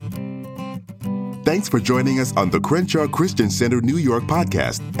Thanks for joining us on the Crenshaw Christian Center New York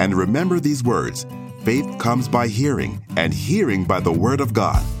podcast. And remember these words: faith comes by hearing, and hearing by the word of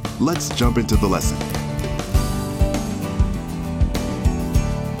God. Let's jump into the lesson.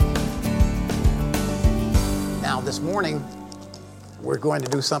 Now, this morning, we're going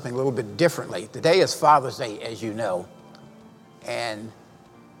to do something a little bit differently. Today is Father's Day, as you know, and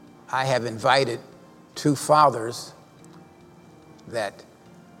I have invited two fathers that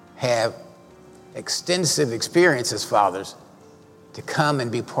have extensive experience as fathers to come and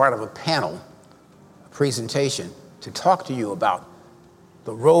be part of a panel, a presentation, to talk to you about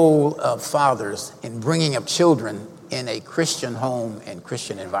the role of fathers in bringing up children in a Christian home and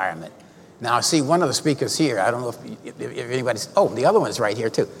Christian environment. Now, I see one of the speakers here. I don't know if anybody's... Oh, the other one's right here,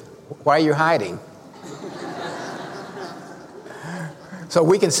 too. Why are you hiding? So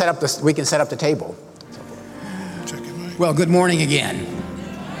we can set up the table. Well, good morning again.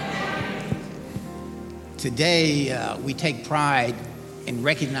 Today, we take pride in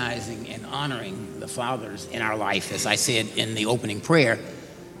recognizing and honoring the fathers in our life, as I said in the opening prayer.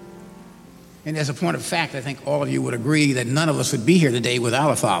 And as a point of fact, I think all of you would agree that none of us would be here today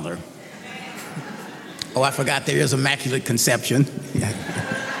without a father. Oh, I forgot there is Immaculate Conception.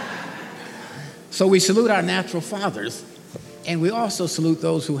 So we salute our natural fathers, and we also salute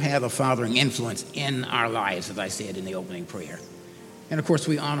those who have a fathering influence in our lives, as I said in the opening prayer. And of course,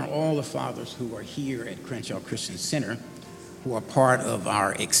 we honor all the fathers who are here at Crenshaw Christian Center, who are part of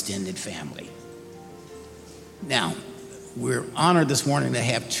our extended family. Now, we're honored this morning to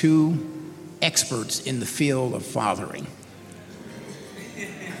have two experts in the field of fathering.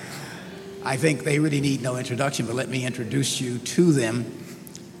 I think they really need no introduction, but let me introduce you to them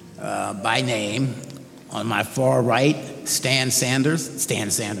by name. On my far right, Stan Sanders,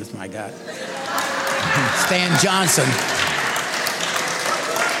 my God. Stan Johnson.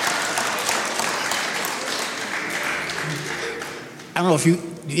 I don't know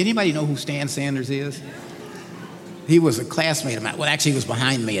if anybody know who Stan Sanders is? He was a classmate of mine. Well, actually, he was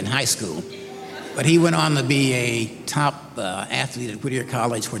behind me in high school. But he went on to be a top athlete at Whittier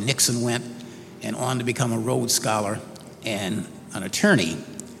College, where Nixon went, and on to become a Rhodes Scholar and an attorney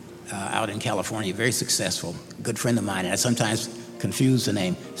out in California, very successful, good friend of mine. And I sometimes confuse the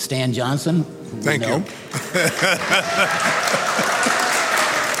name. Stan Johnson, who Thank you.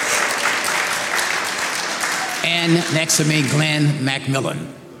 And next to me, Glenn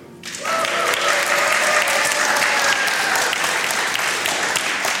Macmillan.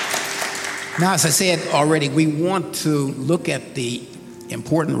 Now, as I said already, we want to look at the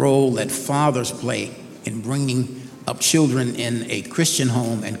important role that fathers play in bringing up children in a Christian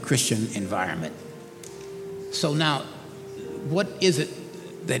home and Christian environment. So now, what is it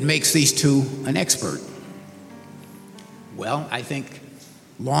that makes these two an expert? Well, I think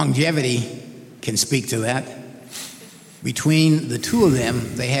longevity can speak to that. Between the two of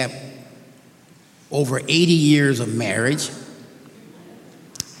them, they have over 80 years of marriage,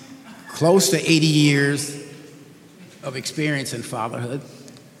 close to 80 years of experience in fatherhood,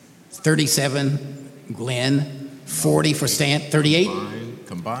 37, Glenn, 40 for Stan, 38?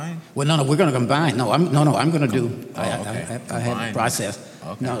 Combined? Well, no, we're going to combine. I'm going to do, okay. I have a process.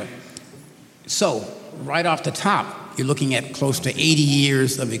 Okay. No. So, right off the top, you're looking at close to 80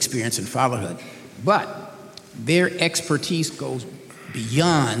 years of experience in fatherhood. But their expertise goes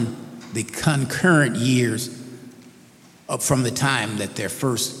beyond the concurrent years from the time that their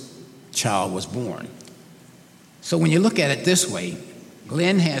first child was born. So when you look at it this way,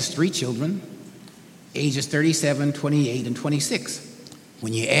 Glenn has 3 children, ages 37, 28, and 26.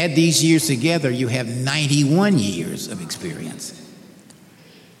 When you add these years together, you have 91 years of experience.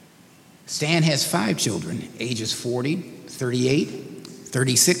 Stan has 5 children, ages 40, 38,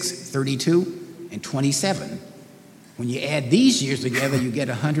 36, 32, and 27. When you add these years together, you get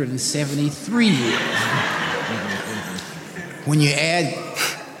 173 years. When you add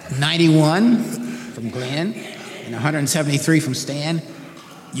 91 from Glenn and 173 from Stan,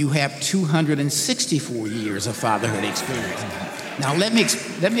 you have 264 years of fatherhood experience. Now, let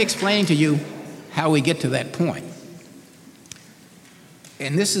me explain to you how we get to that point.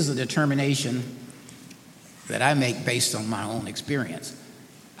 And this is a determination that I make based on my own experience.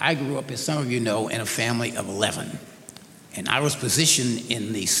 I grew up, as some of you know, in a family of 11. And I was positioned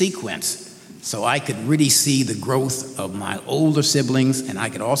in the sequence so I could really see the growth of my older siblings, and I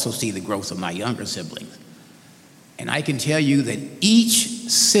could also see the growth of my younger siblings. And I can tell you that each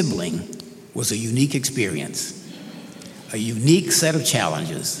sibling was a unique experience, a unique set of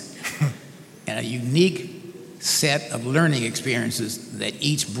challenges, and a unique set of learning experiences that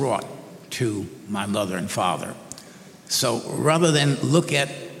each brought to my mother and father. So rather than look at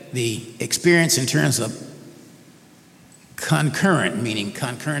the experience in terms of concurrent, meaning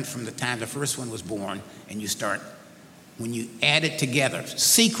concurrent from the time the first one was born, and you start, when you add it together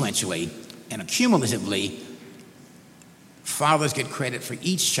sequentially and accumulatively, fathers get credit for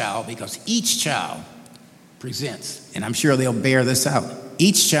each child because each child presents, and I'm sure they'll bear this out,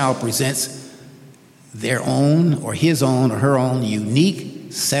 each child presents their own or his own or her own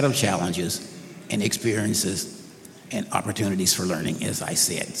unique set of challenges and experiences and opportunities for learning, as I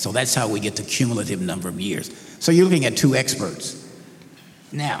said. So that's how we get the cumulative number of years. So you're looking at two experts.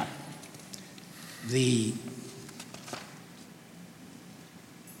 Now, I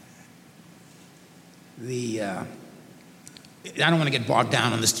don't want to get bogged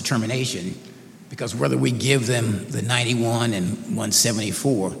down on this determination, because whether we give them the 91 and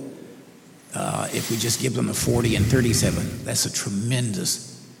 174, if we just give them the 40 and 37, that's a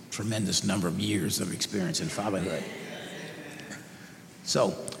tremendous number of years of experience in fatherhood.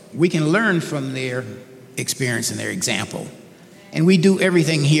 So we can learn from their experience and their example. And we do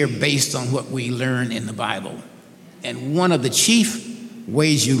everything here based on what we learn in the Bible. And one of the chief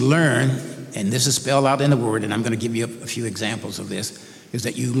ways you learn, and this is spelled out in the Word, and I'm going to give you a few examples of this, is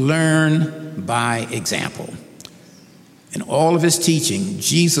that you learn by example. In all of his teaching,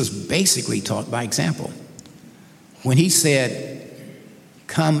 Jesus basically taught by example. When he said,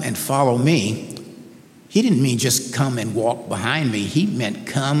 "Come and follow me," he didn't mean just come and walk behind me. He meant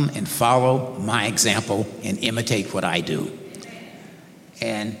come and follow my example and imitate what I do.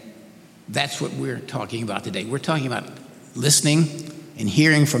 And that's what we're talking about today. We're talking about listening and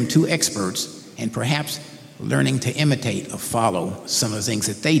hearing from two experts and perhaps learning to imitate or follow some of the things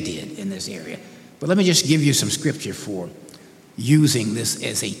that they did in this area. But let me just give you some scripture for using this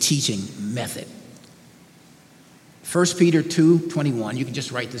as a teaching method. 1 Peter 2:21, you can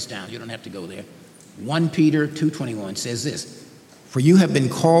just write this down. You don't have to go there. 1 Peter 2:21 says this: "For you have been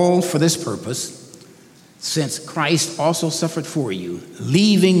called for this purpose, since Christ also suffered for you,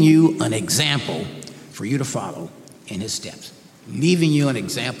 leaving you an example for you to follow in his steps." Leaving you an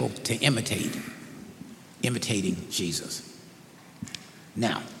example to imitate, imitating Jesus.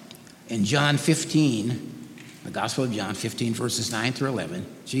 Now, in John 15, the Gospel of John 15, verses 9 through 11,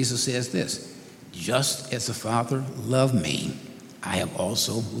 Jesus says this: "Just as the Father loved me, I have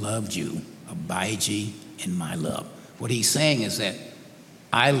also loved you. Abide ye in my love." What he's saying is that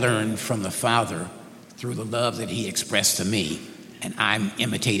I learned from the Father through the love that he expressed to me, and I'm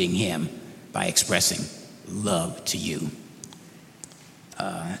imitating him by expressing love to you.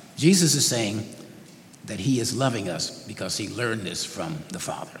 Jesus is saying that he is loving us because he learned this from the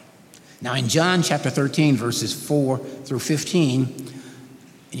Father. Now in John chapter 13, verses 4 through 15,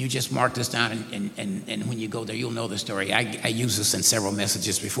 and you just mark this down, and when you go there, you'll know the story. I used this in several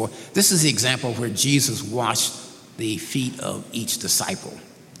messages before. This is the example where Jesus washed the feet of each disciple.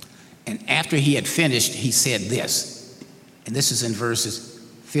 And after he had finished, he said this, and this is in verses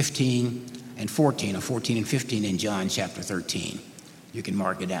 15 and 14, or 14 and 15 in John chapter 13. You can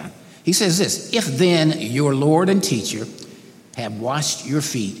mark it down. He says this: "If then your Lord and teacher have washed your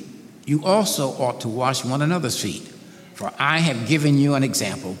feet, you also ought to wash one another's feet. For I have given you an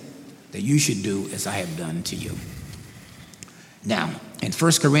example that you should do as I have done to you." Now, in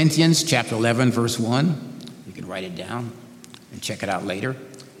 1 Corinthians chapter 11, verse 1, you can write it down and check it out later.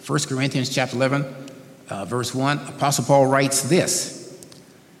 1 Corinthians chapter 11, verse 1, Apostle Paul writes this: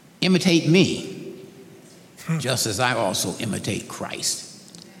 "Imitate me, just as I also imitate Christ."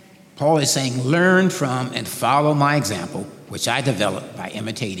 Paul is saying, learn from and follow my example, which I developed by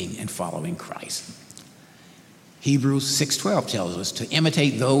imitating and following Christ. Hebrews 6:12 tells us to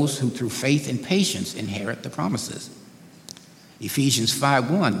imitate those who through faith and patience inherit the promises. Ephesians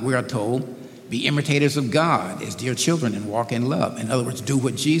 5:1, we are told, be imitators of God as dear children and walk in love. In other words, do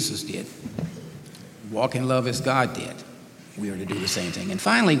what Jesus did. Walk in love as God did. We are to do the same thing. And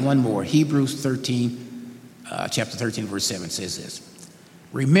finally, one more. Hebrews 13, chapter 13, verse 7 says this: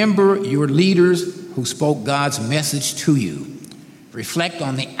 "Remember your leaders who spoke God's message to you. Reflect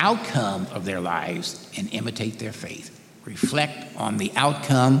on the outcome of their lives and imitate their faith." Reflect on the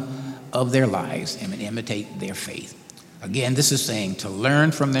outcome of their lives and imitate their faith. Again, this is saying to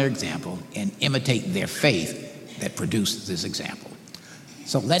learn from their example and imitate their faith that produced this example.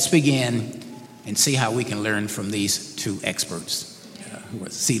 So let's begin and see how we can learn from these two experts who are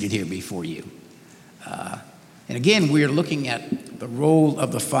seated here before you. And again, we are looking at the role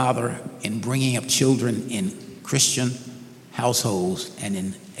of the father in bringing up children in Christian households and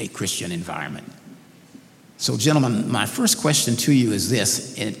in a Christian environment. So, gentlemen, my first question to you is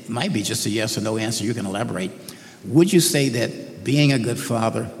this, and it might be just a yes or no answer. You can elaborate. Would you say that being a good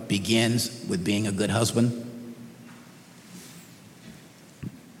father begins with being a good husband?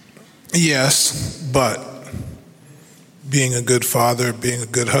 Yes, but being a good father, being a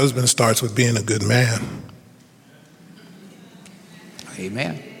good husband starts with being a good man.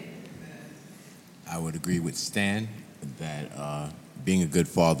 Amen. I would agree with Stan that being a good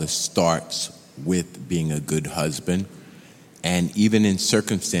father starts with being a good husband. And even in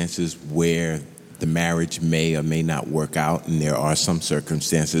circumstances where the marriage may or may not work out, and there are some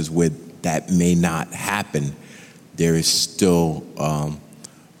circumstances where that may not happen, there is still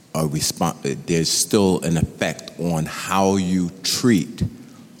there's still an effect on how you treat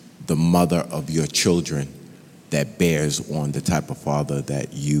the mother of your children that bears on the type of father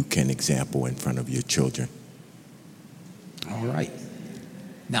that you can example in front of your children. All right.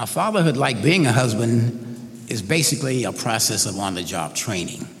 Now, fatherhood, like being a husband, is basically a process of on-the-job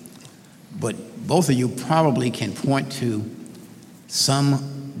training. But both of you probably can point to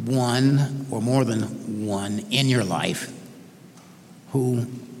someone or more than one in your life who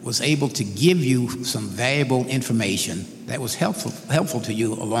was able to give you some valuable information that was helpful to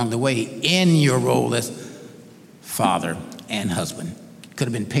you along the way in your role as father and husband. Could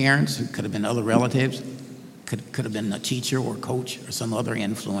have been parents, it could have been other relatives, could have been a teacher or coach or some other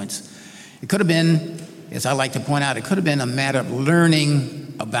influence. It could have been, as I like to point out, it could have been a matter of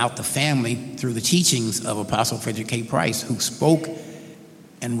learning about the family through the teachings of Apostle Frederick K. Price, who spoke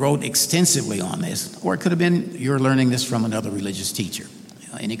and wrote extensively on this. Or it could have been you're learning this from another religious teacher.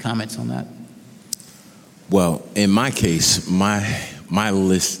 Any comments on that? Well, in my case, my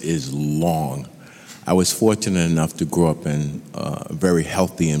list is long. I was fortunate enough to grow up in a very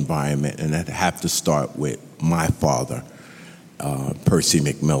healthy environment, and I'd have to start with my father, Percy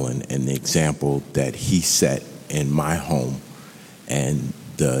McMillan, and the example that he set in my home and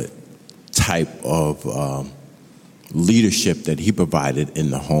the type of leadership that he provided in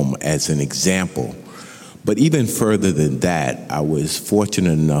the home as an example. But even further than that, I was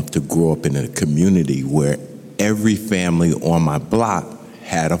fortunate enough to grow up in a community where every family on my block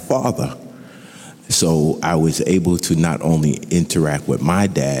had a father. So I was able to not only interact with my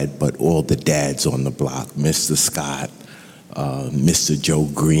dad, but all the dads on the block, Mr. Scott, Mr. Joe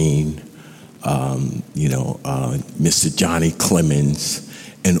Green, Mr. Johnny Clemens,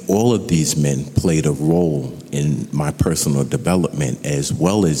 and all of these men played a role in my personal development, as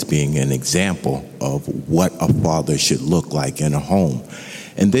well as being an example of what a father should look like in a home.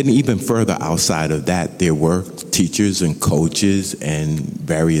 And then even further outside of that, there were teachers and coaches and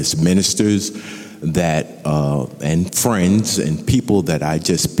various ministers that and friends and people that I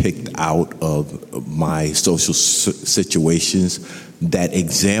just picked out of my social situations that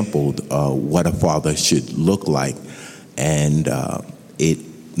exampled what a father should look like. And it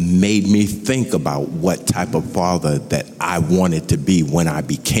made me think about what type of father that I wanted to be when I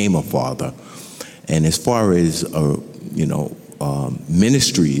became a father. And as far as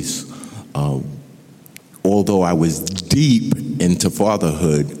ministries, although I was deep into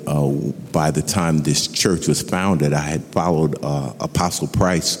fatherhood by the time this church was founded, I had followed Apostle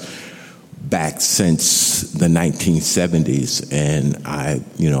Price back since the 1970s, and I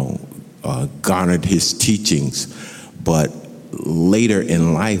garnered his teachings. But later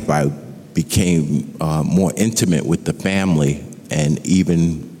in life, I became more intimate with the family and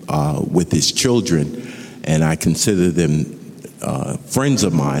even with his children, and I consider them friends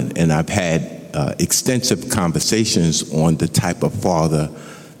of mine, and I've had extensive conversations on the type of father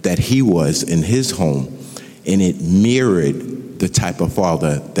that he was in his home, and it mirrored the type of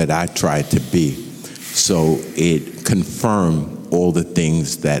father that I tried to be. So it confirmed all the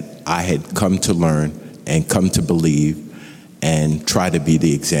things that I had come to learn and come to believe and try to be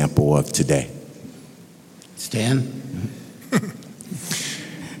the example of today. Stan?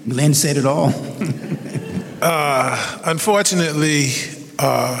 Glenn said it all. Unfortunately,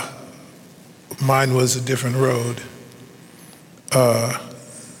 mine was a different road.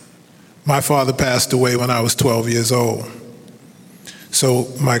 My father passed away when I was 12 years old. So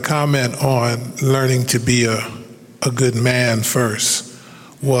my comment on learning to be a good man first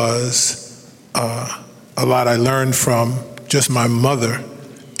was a lot I learned from just my mother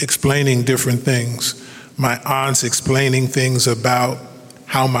explaining different things, my aunts explaining things about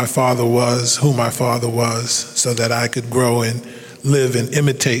how my father was, who my father was, so that I could grow and live and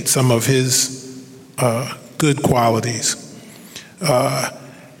imitate some of his good qualities.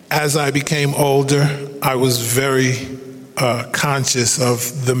 As I became older, I was very conscious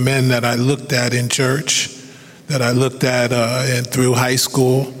of the men that I looked at in church, that I looked at and through high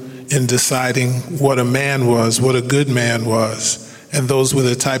school in deciding what a man was, what a good man was. And those were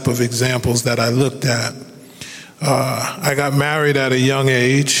the type of examples that I looked at. I got married at a young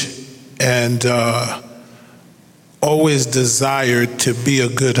age, and always desired to be a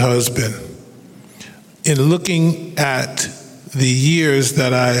good husband. In looking at the years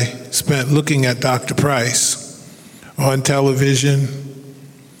that I spent looking at Dr. Price on television,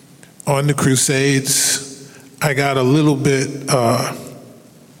 on the Crusades, I got a little bit,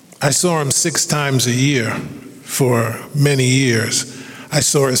 I saw him 6 times a year for many years. I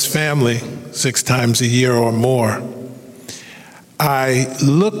saw his family 6 times a year or more. I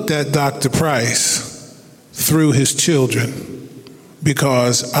looked at Dr. Price through his children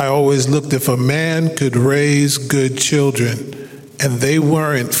because I always looked if a man could raise good children and they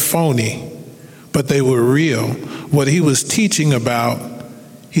weren't phony, but they were real, what he was teaching about,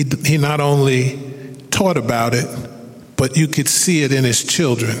 he not only taught about it, but you could see it in his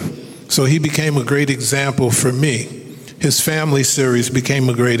children. So he became a great example for me. His family series became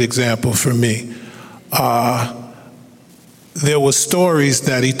a great example for me. There were stories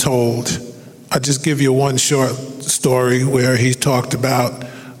that he told. I'll just give you one short story where he talked about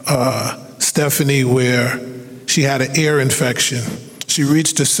Stephanie, where she had an ear infection. She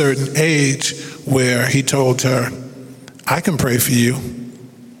reached a certain age where he told her, I can pray for you,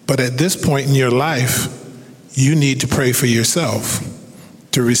 but at this point in your life, you need to pray for yourself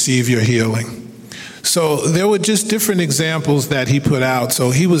to receive your healing. So there were just different examples that he put out.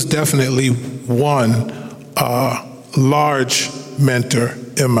 So he was definitely one large mentor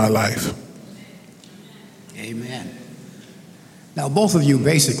in my life. Amen. Now, both of you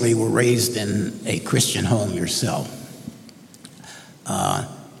basically were raised in a Christian home yourself.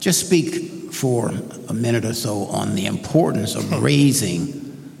 Just speak for a minute or so on the importance of raising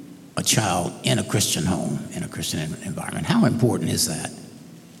a child in a Christian home, in a Christian environment. How important is that?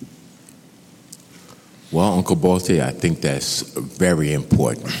 Well, Uncle Bolte, I think that's very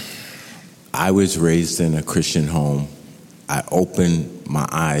important. I was raised in a Christian home. I opened my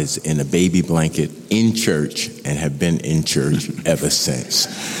eyes in a baby blanket in church and have been in church ever since.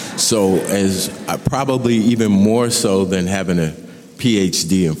 So as probably even more so than having a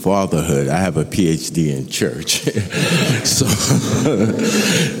PhD in fatherhood, I have a PhD in church. So,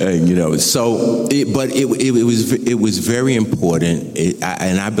 it was very important,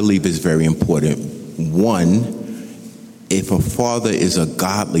 and I believe it's very important. One, if a father is a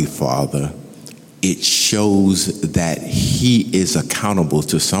godly father, it shows that he is accountable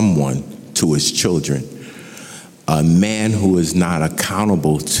to someone, to his children. A man who is not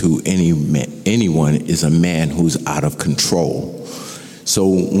accountable to anyone is a man who's out of control. So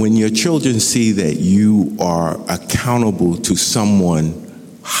when your children see that you are accountable to someone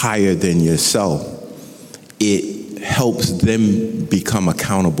higher than yourself, it helps them become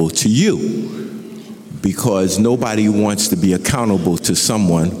accountable to you, because nobody wants to be accountable to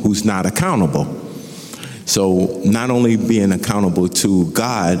someone who's not accountable. So not only being accountable to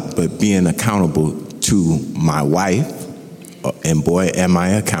God, but being accountable to my wife, and boy, am I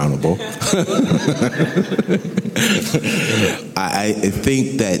accountable. I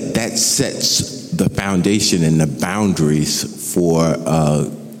think that sets the foundation and the boundaries for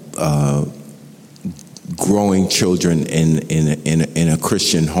growing children in a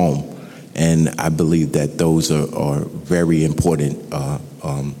Christian home. And I believe that those are very important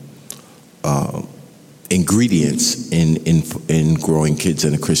ingredients in growing kids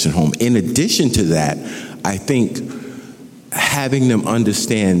in a Christian home. In addition to that, I think having them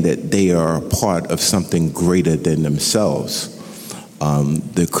understand that they are a part of something greater than themselves.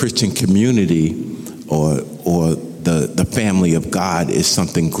 The Christian community or the family of God is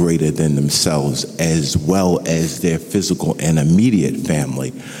something greater than themselves, as well as their physical and immediate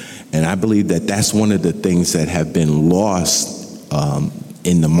family. And I believe that that's one of the things that have been lost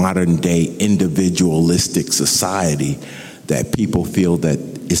in the modern day individualistic society, that people feel that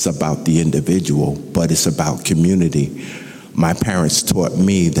it's about the individual, but it's about community. My parents taught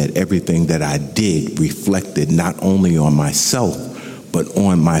me that everything that I did reflected not only on myself, but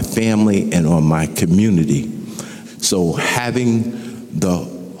on my family and on my community. So having the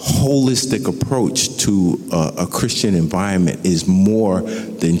holistic approach to a Christian environment is more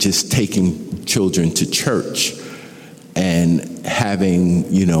than just taking children to church and having,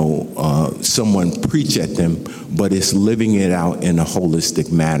 someone preach at them, but it's living it out in a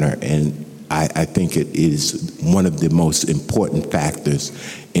holistic manner. And I think it is one of the most important factors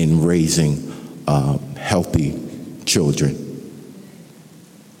in raising healthy children.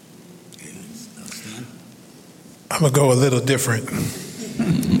 I'm going to go a little different.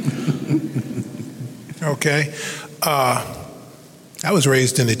 Okay. I was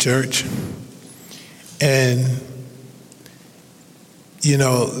raised in the church. And,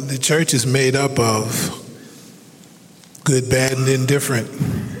 the church is made up of good, bad, and indifferent.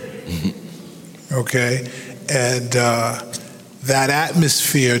 Okay? And that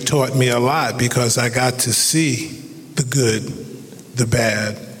atmosphere taught me a lot because I got to see the good, the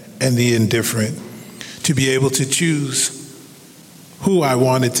bad, and the indifferent, to be able to choose who I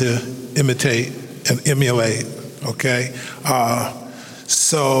wanted to imitate and emulate, okay?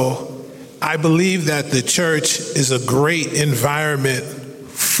 So I believe that the church is a great environment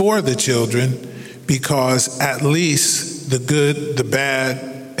for the children because at least the good, the bad,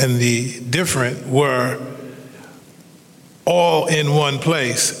 and the different were all in one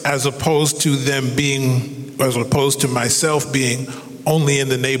place, as opposed to myself being only in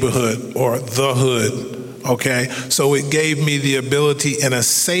the neighborhood or the hood, okay? So it gave me the ability in a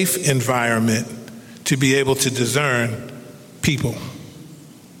safe environment to be able to discern people,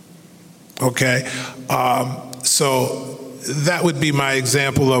 okay? So that would be my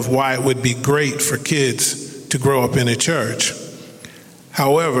example of why it would be great for kids to grow up in a church.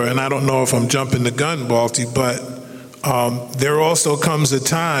 However, and I don't know if I'm jumping the gun, Balti, but there also comes a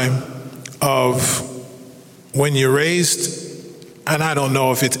time of when you're raised, and I don't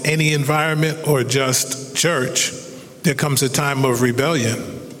know if it's any environment or just church, there comes a time of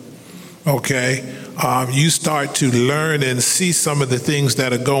rebellion, okay? You start to learn and see some of the things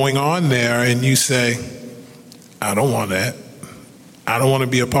that are going on there, and you say, I don't want that. I don't want to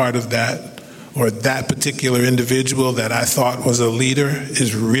be a part of that. Or that particular individual that I thought was a leader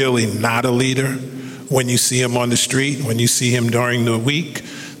is really not a leader. When you see him on the street, when you see him during the week,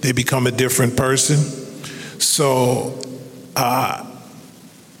 they become a different person. So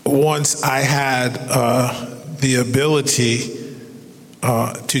once I had the ability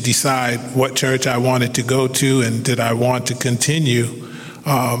to decide what church I wanted to go to and did I want to continue,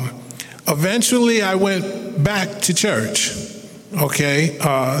 eventually I went back to church, okay?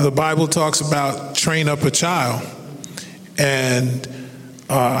 The Bible talks about train up a child. And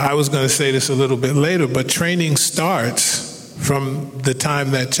I was going to say this a little bit later, but training starts from the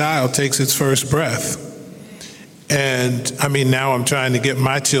time that child takes its first breath. And I mean, now I'm trying to get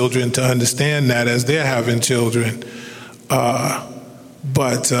my children to understand that as they're having children.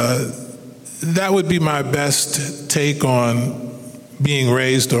 But that would be my best take on being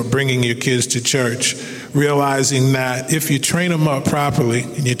raised or bringing your kids to church, realizing that if you train them up properly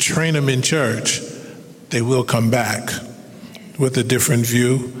and you train them in church, they will come back with a different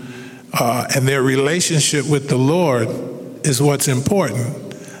view. And their relationship with the Lord is what's important.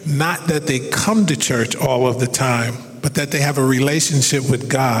 Not that they come to church all of the time, but that they have a relationship with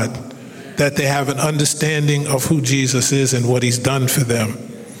God, that they have an understanding of who Jesus is and what he's done for them.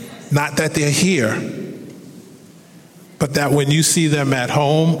 Not that they're here, but that when you see them at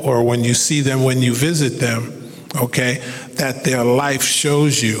home or when you see them when you visit them, okay, that their life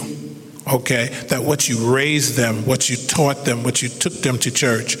shows you, okay, that what you raised them, what you taught them, what you took them to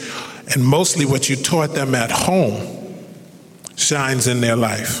church, and mostly what you taught them at home shines in their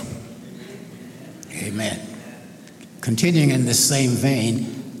life. Amen. Continuing in this same vein,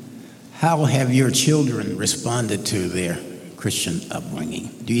 how have your children responded to their Christian upbringing?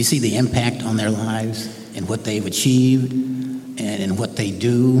 Do you see the impact on their lives and what they've achieved and in what they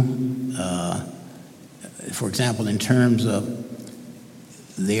do? For example, in terms of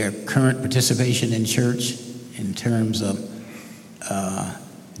their current participation in church, in terms of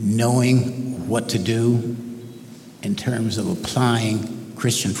knowing what to do, in terms of applying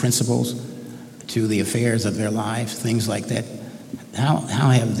Christian principles to the affairs of their lives, things like that. How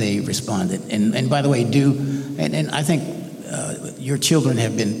have they responded? And by the way, and I think your children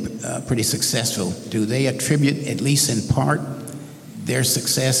have been pretty successful. Do they attribute, at least in part, their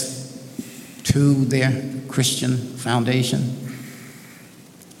success to their Christian foundation?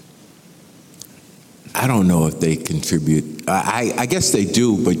 I don't know if they contribute. I guess they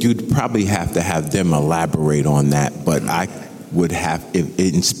do, but you'd probably have to have them elaborate on that. But I would have,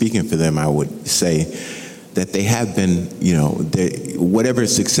 in speaking for them, I would say that they have been, whatever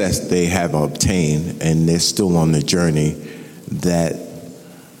success they have obtained, and they're still on the journey, that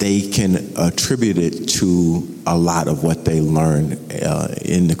they can attribute it to a lot of what they learned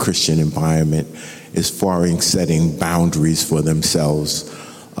in the Christian environment, as far as setting boundaries for themselves,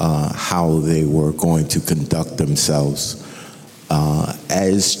 how they were going to conduct themselves.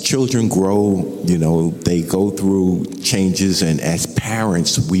 As children grow, they go through changes, and as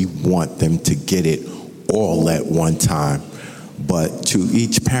parents, we want them to get it all at one time. But to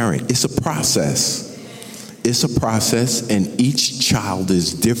each parent, it's a process. It's a process, and each child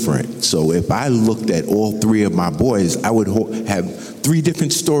is different. So if I looked at all three of my boys, I would have three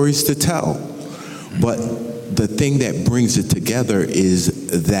different stories to tell. But the thing that brings it together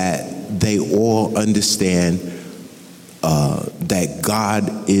is that they all understand that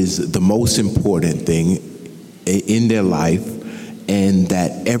God is the most important thing in their life, and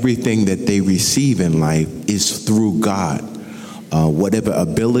that everything that they receive in life is through God. Whatever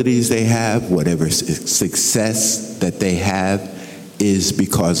abilities they have, whatever success that they have is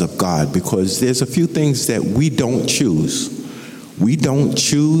because of God. Because there's a few things that we don't choose. We don't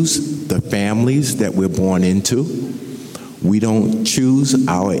choose the families that we're born into. We don't choose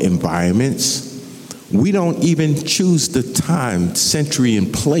our environments. We don't even choose the time, century,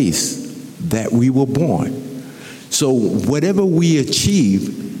 and place that we were born. So whatever we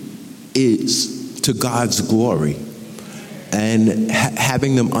achieve is to God's glory. And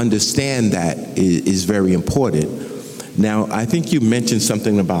having them understand that is very important. Now, I think you mentioned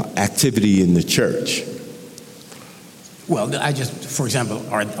something about activity in the church. Well, for example,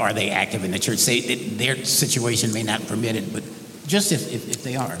 are they active in the church? Say their situation may not permit it, but just if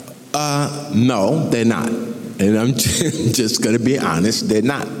they are. No, they're not. And I'm just going to be honest, they're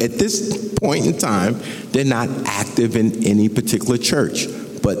not. At this point in time, they're not active in any particular church.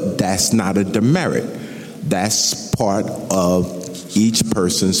 But that's not a demerit. That's part of each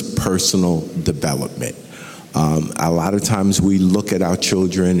person's personal development. A lot of times we look at our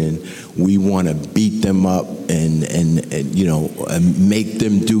children and we want to beat them up and make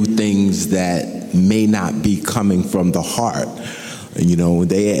them do things that may not be coming from the heart.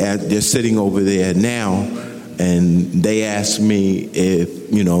 They're sitting over there now, and they asked me if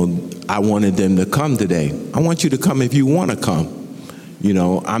I wanted them to come today. I want you to come if you want to come.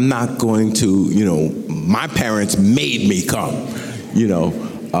 I'm not going to, my parents made me come,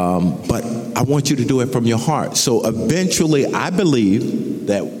 but I want you to do it from your heart. So eventually, I believe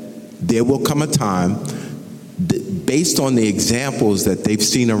that there will come a time, based on the examples that they've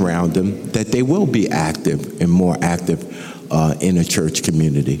seen around them, that they will be active and more active in a church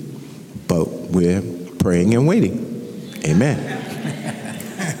community. But we're praying and waiting. Amen.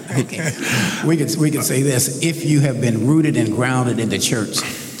 Okay. We could say this: if you have been rooted and grounded in the church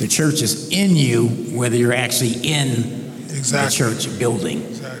is in you, whether you're actually in the church building.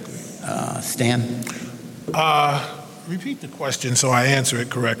 Exactly. Stan? Repeat the question so I answer it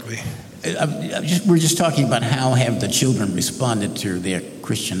correctly. We're just talking about how have the children responded to their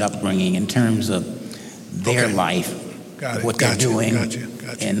Christian upbringing in terms of their life, what they're doing,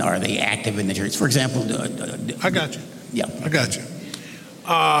 and are they active in the church? For example, I got you. Yeah. I got you.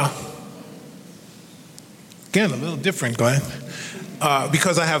 Again, a little different, Glenn,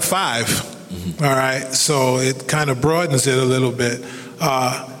 because I have 5. Mm-hmm. All right, so it kind of broadens it a little bit.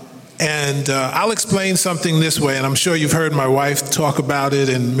 And I'll explain something this way, and I'm sure you've heard my wife talk about it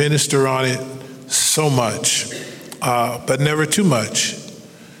and minister on it so much, but never too much.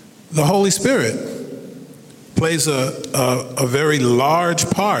 The Holy Spirit plays a very large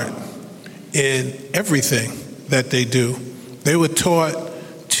part in everything that they do. They were taught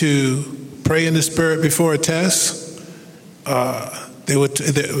to pray in the Spirit before a test. I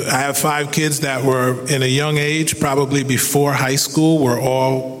have 5 kids that were in a young age, probably before high school, were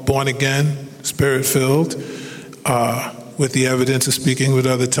all born again, Spirit-filled, with the evidence of speaking with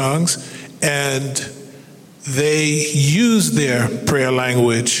other tongues. And they use their prayer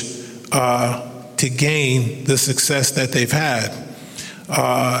language to gain the success that they've had.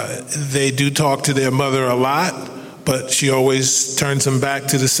 They do talk to their mother a lot, but she always turns them back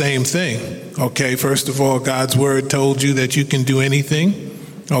to the same thing. Okay, first of all, God's word told you that you can do anything.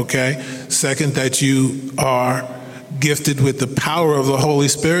 Okay, second, that you are gifted with the power of the Holy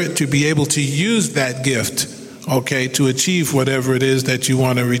Spirit to be able to use that gift, okay, to achieve whatever it is that you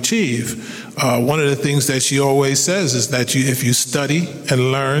want to achieve. One of the things that she always says is that if you study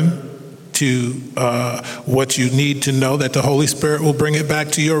and learn to what you need to know, that the Holy Spirit will bring it back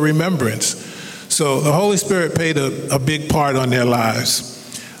to your remembrance. So the Holy Spirit played a big part on their lives.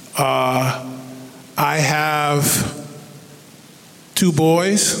 I have 2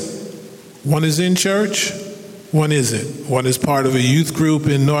 boys. One is in church, one isn't. One is part of a youth group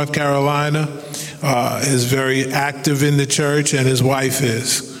in North Carolina, is very active in the church, and his wife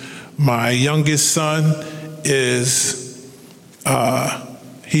is. My youngest son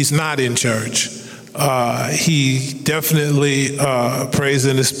he's not in church. He definitely prays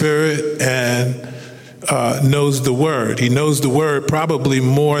in the Spirit and knows the Word. He knows the Word probably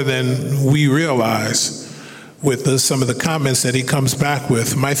more than we realize with some of the comments that he comes back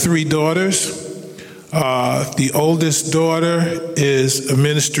with. My 3 daughters, the oldest daughter is a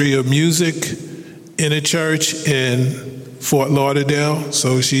ministry of music in a church in Fort Lauderdale,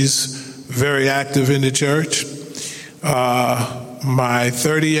 so she's very active in the church. My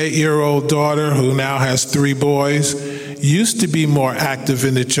 38-year-old daughter, who now has 3 boys, used to be more active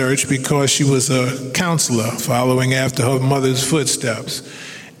in the church because she was a counselor following after her mother's footsteps.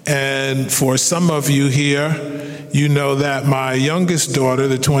 And for some of you here, you know that my youngest daughter,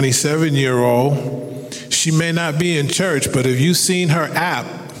 the 27-year-old, she may not be in church, but if you've seen her app,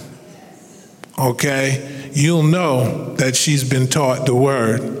 okay, you'll know that she's been taught the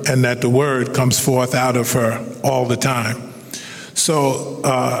word and that the word comes forth out of her all the time. So,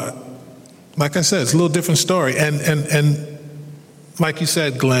 like I said, it's a little different story. And like you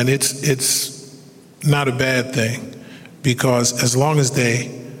said, Glenn, it's not a bad thing, because as long as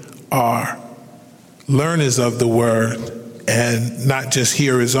they are learners of the word and not just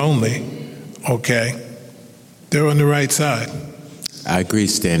hearers only, okay, they're on the right side. I agree,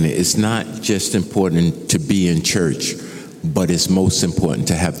 Stanley. It's not just important to be in church, but it's most important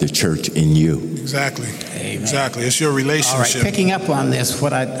to have the church in you. Exactly. Amen. Exactly. It's your relationship. All right, picking up on this,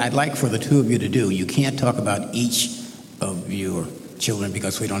 what I'd like for the two of you to do, you can't talk about each of your children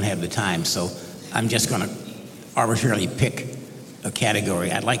because we don't have the time, so I'm just going to arbitrarily pick a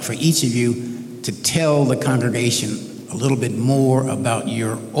category. I'd like for each of you to tell the congregation a little bit more about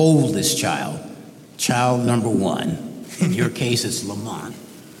your oldest child, child number one. In your case, it's Lamont.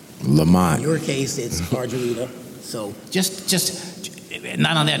 Lamont. In your case, it's Margarita. So just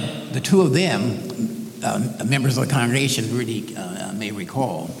not on that, the two of them, members of the congregation really may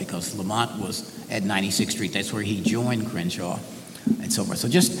recall, because Lamont was at 96th Street. That's where he joined Crenshaw and so forth. So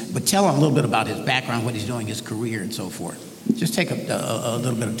but tell him a little bit about his background, what he's doing, his career, and so forth. Just take a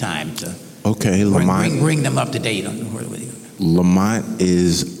little bit of time to bring them up to date on where they go. Lamont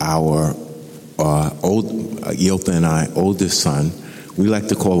is our Yilta and I oldest son. We like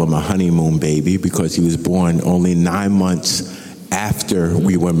to call him a honeymoon baby because he was born only 9 months after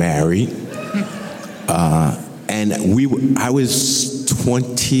we were married. And I was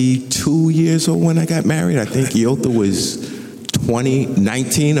 22 years old when I got married. I think Yilta was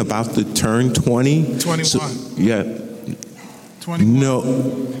 19, about to turn 20. 21. So, yeah. 21. No,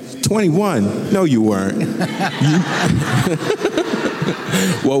 21. No, you weren't.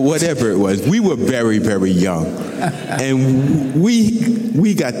 Well, whatever it was, we were very, very young, and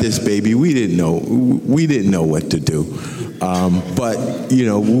we got this baby. We didn't know what to do, but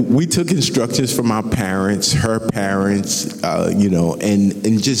we took instructions from our parents, her parents,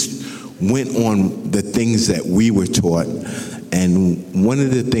 and just went on the things that we were taught. And one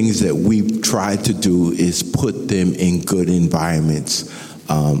of the things that we tried to do is put them in good environments.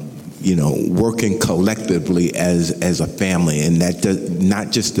 Working collectively as a family, and that does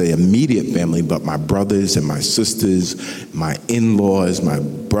not just the immediate family, but my brothers and my sisters, my in-laws, my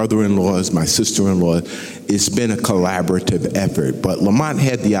brother-in-laws, my sister-in-law. It's been a collaborative effort, but Lamont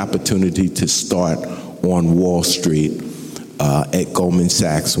had the opportunity to start on Wall Street at Goldman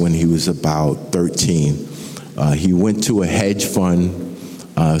Sachs when he was about 13. He went to a hedge fund,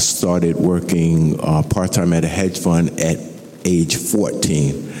 started working part-time at a hedge fund at age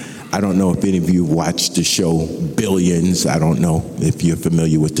 14. I don't know if any of you watched the show Billions. I don't know if you're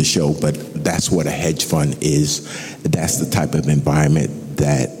familiar with the show, but that's what a hedge fund is. That's the type of environment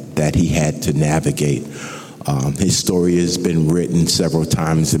that he had to navigate. His story has been written several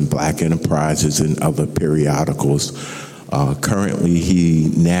times in Black Enterprises and other periodicals. Currently, he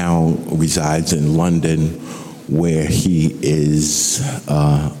now resides in London, where he is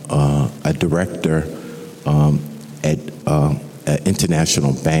a director at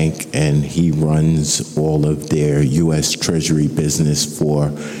International Bank, and he runs all of their U.S. Treasury business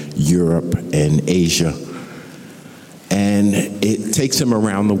for Europe and Asia. And it takes him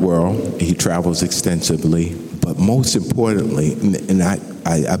around the world. He travels extensively, but most importantly, and I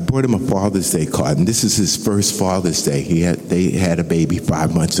brought him a Father's Day card, and this is his first Father's Day. They had a baby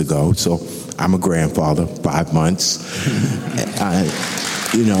 5 months ago, so I'm a grandfather, 5 months.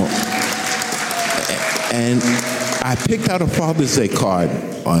 And I picked out a Father's Day card,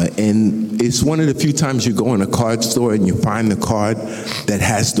 and it's one of the few times you go in a card store and you find the card that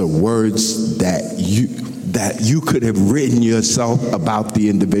has the words that you could have written yourself about the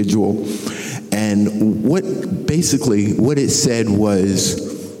individual. And what it said was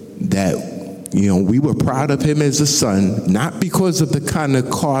that, we were proud of him as a son, not because of the kind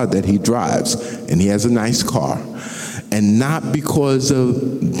of car that he drives, and he has a nice car, and not because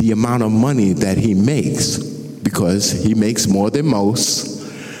of the amount of money that he makes, because he makes more than most,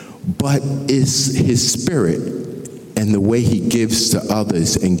 but it's his spirit and the way he gives to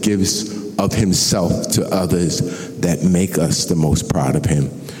others and gives of himself to others that make us the most proud of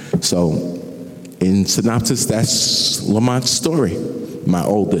him. So, in synopsis, that's Lamont's story, my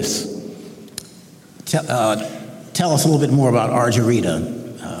oldest. Tell us a little bit more about Argerita,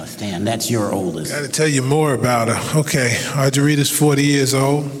 Stan. That's your oldest. Got to tell you more about her. Okay, Argerita's 40 years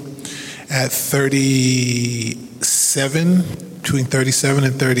old. At 37, between 37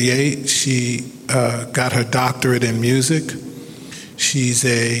 and 38. She got her doctorate in music. She's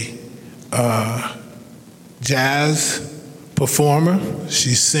a jazz performer.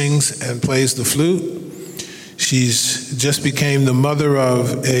 She sings and plays the flute. She's just became the mother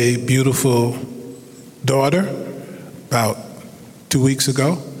of a beautiful daughter about 2 weeks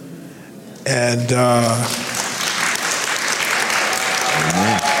ago. And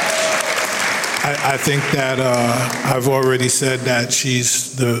I think that I've already said that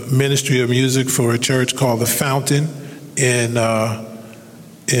she's the ministry of music for a church called The Fountain in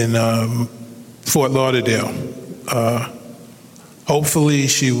Fort Lauderdale. Hopefully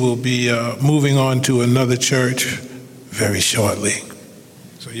she will be moving on to another church very shortly.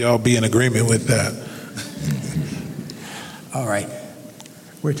 So y'all be in agreement with that. All right.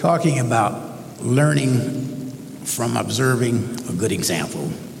 We're talking about learning from observing a good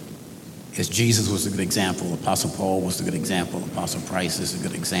example. As Jesus was a good example, Apostle Paul was a good example, Apostle Price is a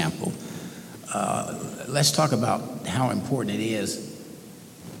good example. Let's talk about how important it is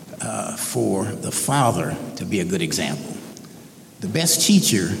for the father to be a good example. The best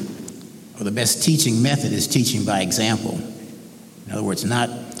teacher or the best teaching method is teaching by example. In other words, not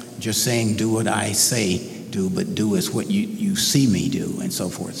just saying do what I say do, but do as what you see me do, and so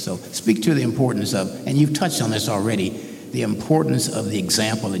forth. So speak to the importance of, and you've touched on this already, the importance of the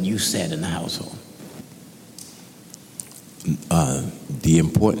example that you set in the household. The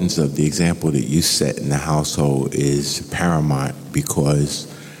importance of the example that you set in the household is paramount, because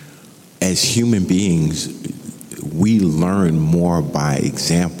as human beings, we learn more by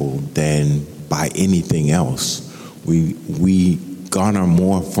example than by anything else. We garner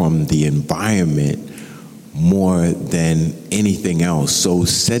more from the environment more than anything else. So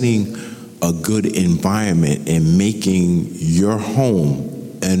setting a good environment and making your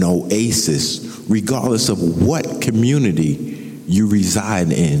home an oasis, regardless of what community you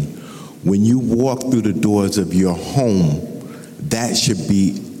reside in. When you walk through the doors of your home, that should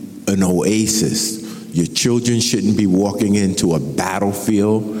be an oasis. Your children shouldn't be walking into a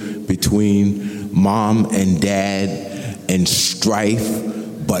battlefield between mom and dad and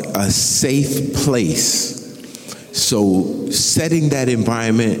strife, but a safe place. So setting that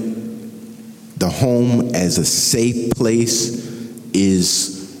environment, the home as a safe place,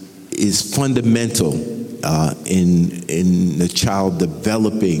 is fundamental in the child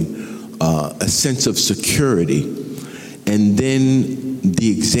developing a sense of security. And then the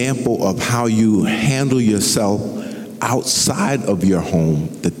example of how you handle yourself outside of your home,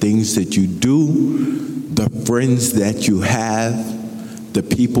 the things that you do, the friends that you have, the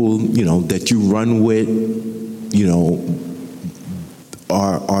people, that you run with,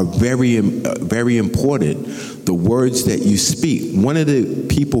 are very, very important. The words that you speak. One of the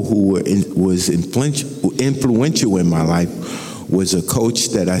people who was influential in my life was a coach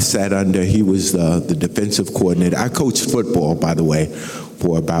that I sat under. He was the defensive coordinator. I coached football, by the way,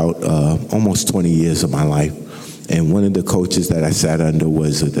 for about almost 20 years of my life. And one of the coaches that I sat under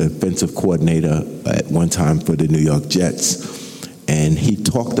was a defensive coordinator at one time for the New York Jets. And he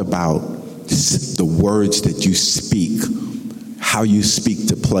talked about the words that you speak, how you speak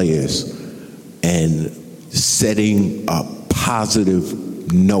to players, and setting a positive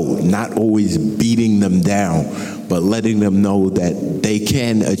note, not always beating them down, but letting them know that they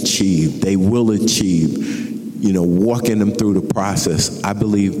can achieve, they will achieve, walking them through the process. I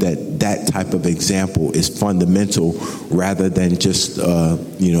believe that type of example is fundamental rather than just,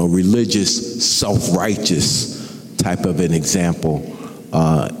 religious, self-righteous type of an example.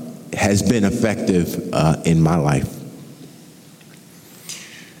 Has been effective in my life.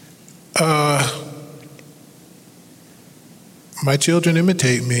 My children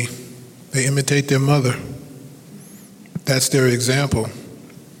imitate me. They imitate their mother. That's their example.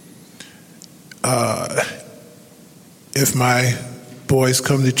 If my boys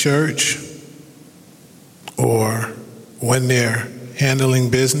come to church, or when they're handling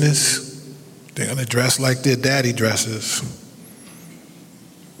business, they're going to dress like their daddy dresses.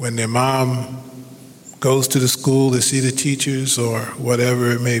 When their mom goes to the school to see the teachers or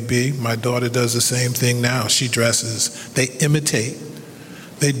whatever it may be, my daughter does the same thing now. She dresses. They imitate.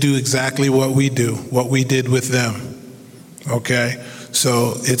 They do exactly what we do, what we did with them. Okay?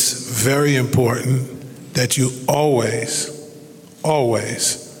 So it's very important that you always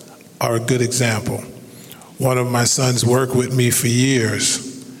are a good example. One of my sons worked with me for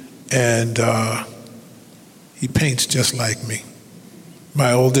years, and he paints just like me.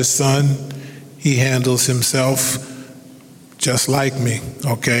 My oldest son, he handles himself just like me,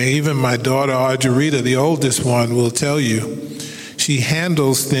 okay? Even my daughter, Argerita, the oldest one, will tell you, she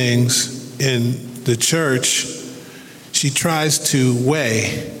handles things in the church. she tries to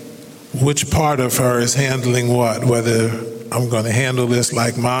weigh which part of her is handling what, whether I'm going to handle this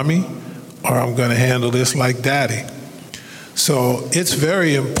like mommy or I'm going to handle this like daddy. So it's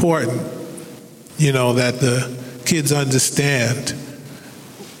very important, that the kids understand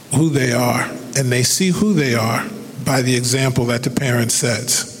who they are, and they see who they are by the example that the parent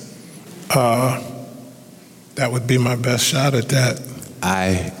sets. That would be my best shot at that.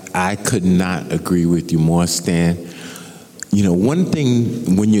 I could not agree with you more, Stan. One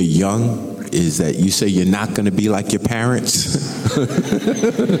thing when you're young is that you say you're not going to be like your parents. I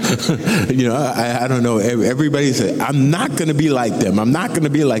don't know. Everybody says, I'm not going to be like them. I'm not going to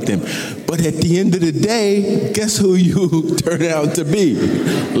be like them. But at the end of the day, guess who you turn out to be?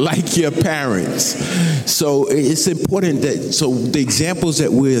 Like your parents. So it's important that, the examples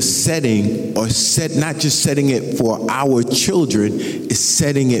that we're setting are not just setting it for our children, it's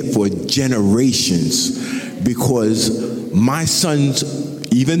setting it for generations. Because my sons,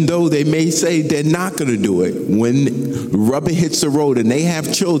 even though they may say they're not going to do it, when rubber hits the road and they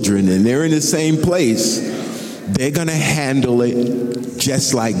have children and they're in the same place, they're going to handle it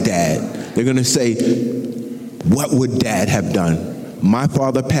just like Dad. They're going to say, what would Dad have done? My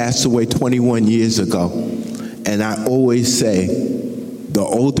father passed away 21 years ago, and I always say, the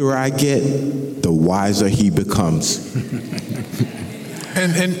older I get, the wiser he becomes.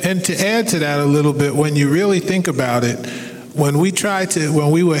 And to add to that a little bit, when you really think about it, when we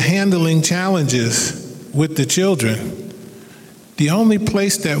were handling challenges with the children, the only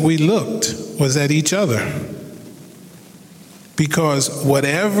place that we looked was at each other. Because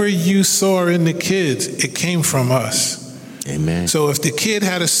whatever you saw in the kids, it came from us. Amen. So if the kid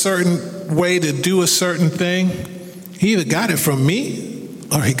had a certain way to do a certain thing, he either got it from me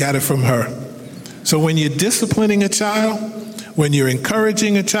or he got it from her. So when you're disciplining a child, when you're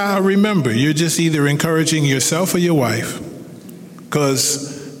encouraging a child, remember, you're just either encouraging yourself or your wife,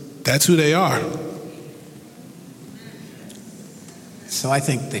 because that's who they are. So I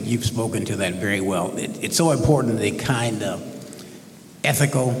think that you've spoken to that very well. It's so important, the kind of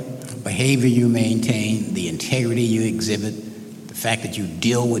ethical behavior you maintain, the integrity you exhibit, the fact that you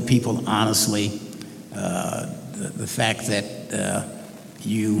deal with people honestly, the fact that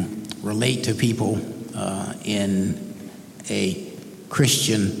you relate to people in a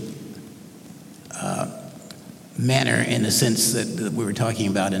Christian manner, in the sense that we were talking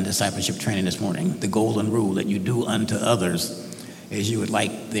about in discipleship training this morning, the golden rule that you do unto others as you would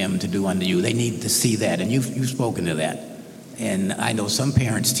like them to do unto you. They need to see that, and you've spoken to that. And I know some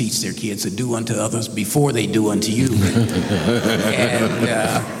parents teach their kids to do unto others before they do unto you.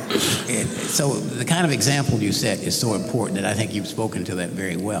 And so the kind of example you set is so important that I think you've spoken to that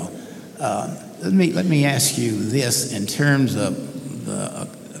very well. Let me ask you this in terms of the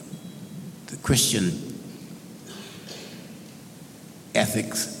Christian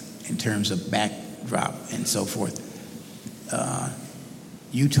ethics, in terms of backdrop and so forth.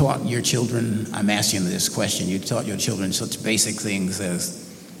 You taught your children, I'm asking this question, you taught your children such basic things as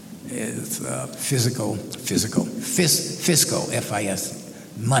fiscal,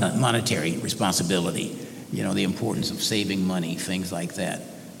 F-I-S, monetary responsibility, the importance of saving money, things like that,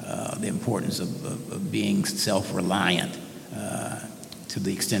 the importance of being self-reliant to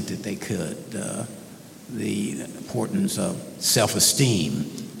the extent that they could, the importance of self-esteem,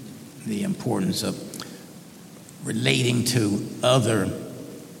 the importance of relating to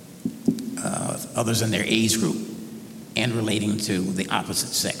others in their age group and relating to the opposite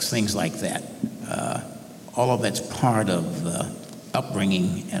sex, things like that. All of that's part of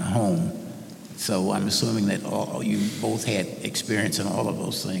upbringing at home. So I'm assuming that you both had experience in all of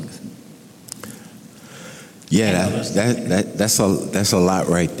those things. Yeah, that's a lot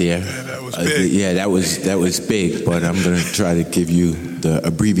right there. Yeah, that was big. That was big. But I'm going to try to give you the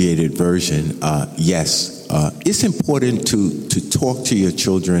abbreviated version. Yes, it's important to talk to your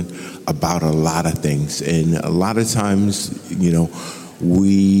children about a lot of things, and a lot of times,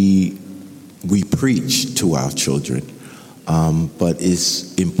 we preach to our children. But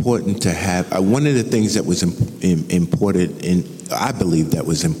it's important to have one of the things that was important I believe that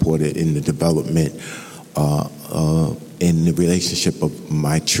was important in the development in the relationship of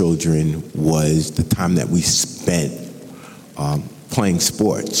my children was the time that we spent playing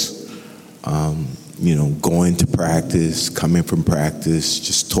sports. Going to practice, coming from practice,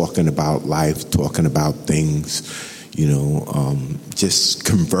 just talking about life, talking about things, just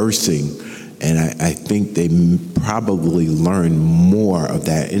conversing. And I think they probably learned more of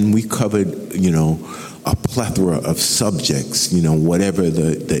that. And we covered, a plethora of subjects, whatever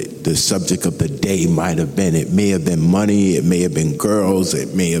the subject of the day might have been. It may have been money, it may have been girls,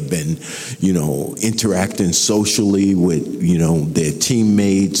 it may have been, interacting socially with, their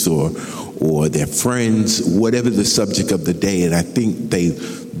teammates or their friends, whatever the subject of the day. And I think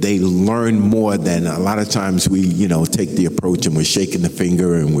they learn more than a lot of times we, take the approach and we're shaking the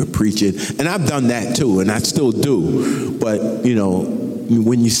finger and we're preaching. And I've done that too, and I still do. But,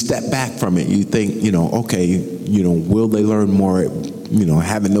 when you step back from it, you think, okay, will they learn more,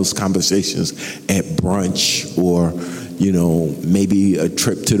 having those conversations at brunch or, maybe a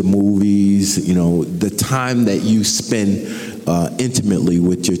trip to the movies, the time that you spend intimately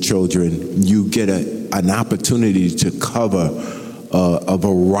with your children, you get an opportunity to cover a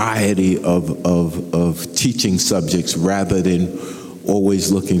variety of teaching subjects rather than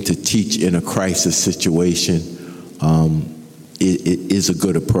always looking to teach in a crisis situation. It is a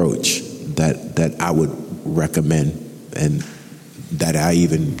good approach that I would recommend, and that I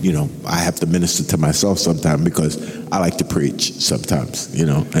even, I have to minister to myself sometimes because I like to preach sometimes,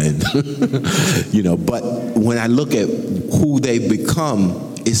 and, but when I look at who they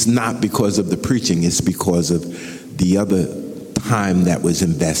become, it's not because of the preaching, it's because of the other time that was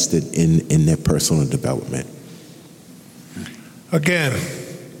invested in their personal development. Again,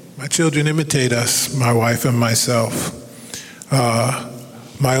 my children imitate us, my wife and myself.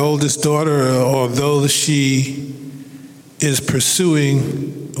 My oldest daughter, although she is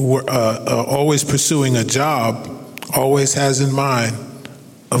always pursuing a job, always has in mind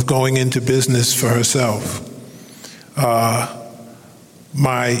of going into business for herself.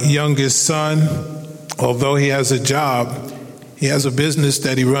 My youngest son, although he has a job, he has a business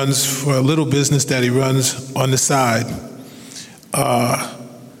that he runs, for a little business that he runs on the side.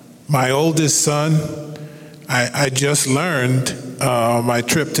 My oldest son, I just learned my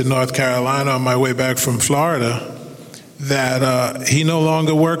trip to North Carolina on my way back from Florida that he no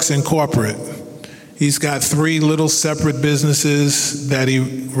longer works in corporate. He's got 3 little separate businesses that he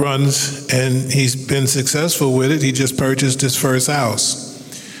runs, and he's been successful with it. He just purchased his first house.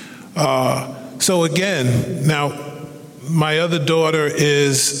 So again, now my other daughter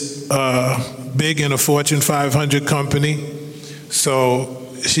is big in a Fortune 500 company, so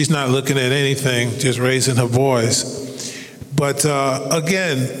she's not looking at anything, just raising her boys. But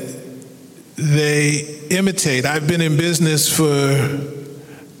again, they imitate. I've been in business for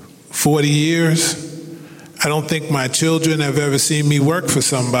 40 years. I don't think my children have ever seen me work for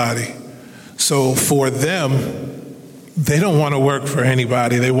somebody. So for them, they don't want to work for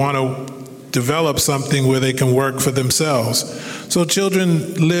anybody. They want to develop something where they can work for themselves. So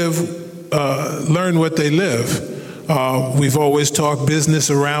children learn what they live. We've always talked business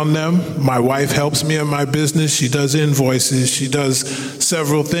around them. My wife helps me in my business. She does invoices. She does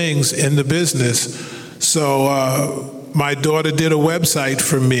several things in the business. So my daughter did a website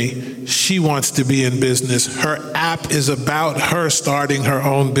for me. She wants to be in business. Her app is about her starting her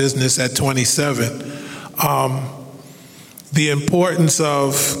own business at 27. The importance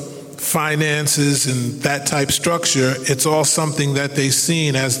of finances and that type structure, it's all something that they've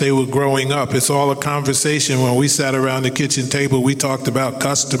seen as they were growing up. It's all a conversation. When we sat around the kitchen table, we talked about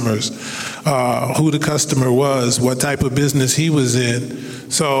customers, who the customer was, what type of business he was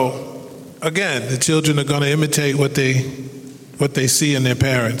in. So again, the children are going to imitate what they see in their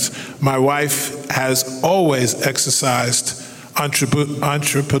parents. My wife has always exercised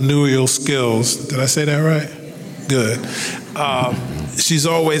entrepreneurial skills. Did I say that right? Good. She's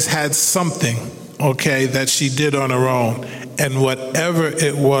always had something, that she did on her own. And whatever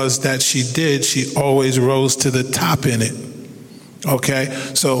it was that she did, she always rose to the top in it.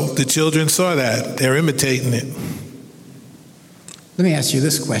 So the children saw that. They're imitating it. Let me ask you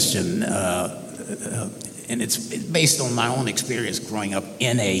this question, and it's based on my own experience growing up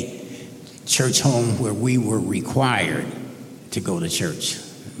in a church home where we were required to go to church.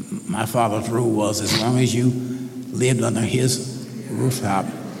 My father's rule was, as long as you lived under his rooftop,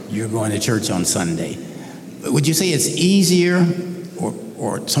 you're going to church on Sunday. Would you say it's easier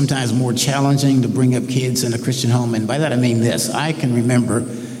or sometimes more challenging to bring up kids in a Christian home? And by that I mean this. I can remember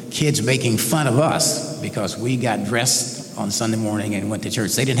kids making fun of us because we got dressed on Sunday morning and went to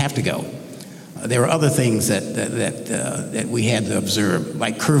church. They didn't have to go. There were other things that we had to observe,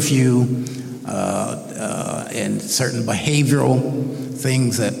 like curfew and certain behavioral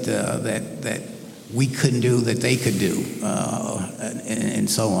things that we couldn't do that they could do, and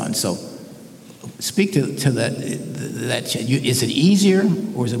so on. So speak to that. Is it easier,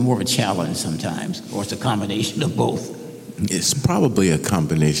 or is it more of a challenge sometimes, or it's a combination of both? It's probably a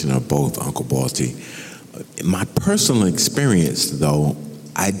combination of both, Uncle Balti. My personal experience, though,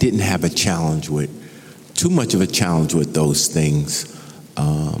 I didn't have a challenge with too much of a challenge with those things.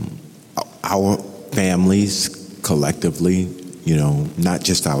 Our families collectively, not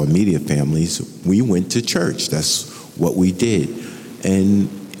just our immediate families, we went to church. That's what we did. And,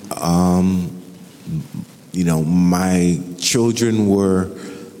 my children were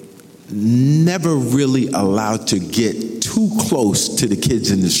never really allowed to get too close to the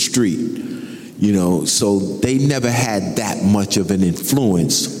kids in the street. So they never had that much of an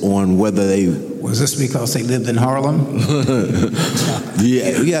influence on whether they... Was this because they lived in Harlem?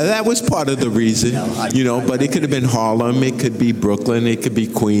 Yeah, that was part of the reason, but it could have been Harlem, it could be Brooklyn, it could be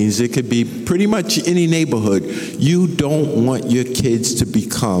Queens, it could be pretty much any neighborhood. You don't want your kids to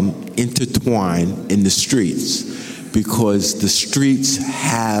become intertwined in the streets, because the streets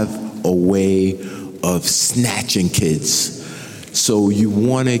have a way of snatching kids. So you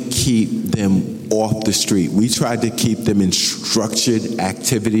want to keep them off the street. We tried to keep them in structured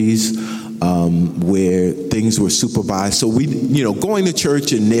activities where things were supervised. So we, going to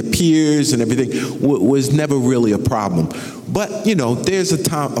church and their peers and everything was never really a problem. But, there's a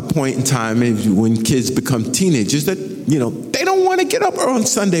point in time when kids become teenagers that, they don't want to get up on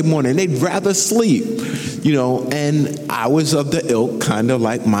Sunday morning. They'd rather sleep, and I was of the ilk, kind of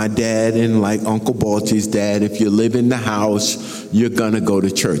like my dad and like Uncle Balty's dad. If you live in the house, you're going to go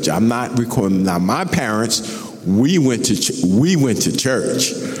to church. I'm not recording. Now, my parents, we went to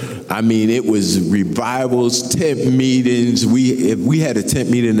church. I mean, it was revivals, tent meetings. If we had a tent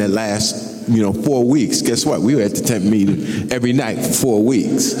meeting that lasts, 4 weeks. Guess what? We were at the tent meeting every night for 4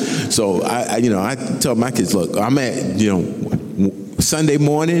 weeks. So I tell my kids, look, I'm at, Sunday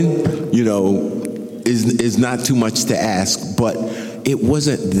morning, is not too much to ask, but it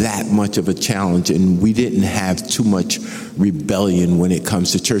wasn't that much of a challenge, and we didn't have too much rebellion when it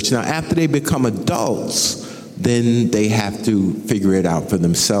comes to church. Now, after they become adults, then they have to figure it out for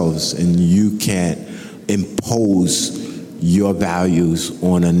themselves, and you can't impose your values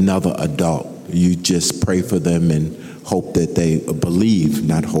on another adult. You just pray for them and hope that they believe,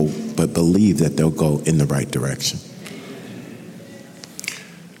 not hope, but believe that they'll go in the right direction.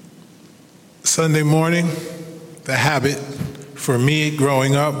 Sunday morning, the habit for me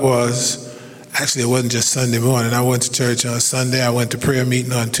growing up was, actually, it wasn't just Sunday morning. I went to church on Sunday. I went to prayer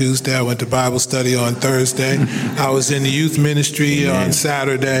meeting on Tuesday. I went to Bible study on Thursday. I was in the youth ministry on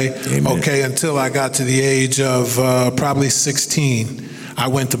Saturday. Amen. Okay, until I got to the age of probably 16. I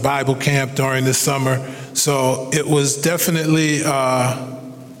went to Bible camp during the summer. So it was definitely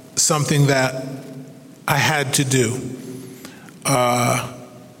something that I had to do.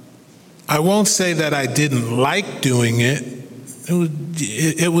 I won't say that I didn't like doing it.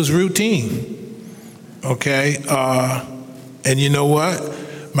 It was routine. Okay, and you know what?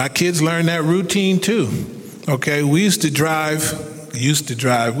 My kids learned that routine too. Okay, we used to drive, we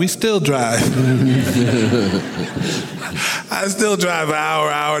still drive. I still drive an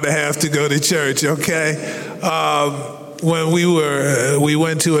hour and a half to go to church, okay? When we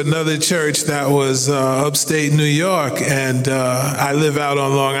went to another church that was upstate New York, and I live out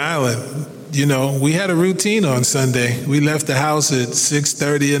on Long Island. We had a routine on Sunday. We left the house at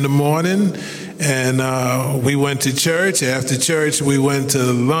 6:30 in the morning, and we went to church. After church, we went to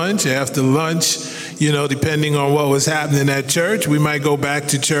lunch. After lunch, depending on what was happening at church, we might go back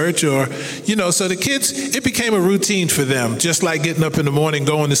to church, or, so the kids, it became a routine for them, just like getting up in the morning,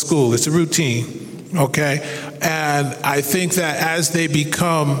 going to school. It's a routine, okay? And I think that as they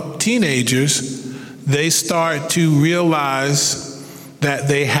become teenagers, they start to realize that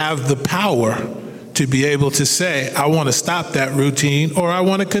they have the power to be able to say, I want to stop that routine, or I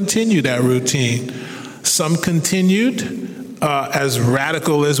want to continue that routine. Some continued as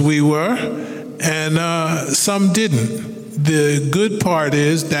radical as we were, and some didn't. The good part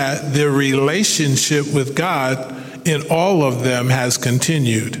is that their relationship with God in all of them has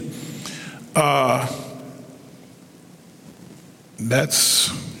continued. That's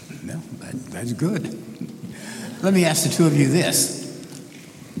good. Let me ask the two of you this.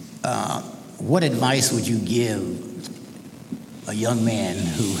 What advice would you give a young man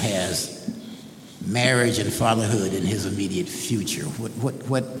who has marriage and fatherhood in his immediate future?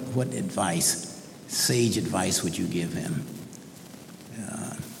 What advice, sage advice, would you give him?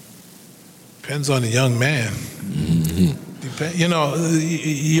 Depends on the young man.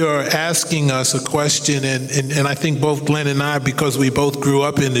 You're asking us a question, and I think both Glenn and I, because we both grew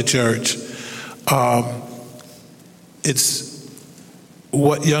up in the church, it's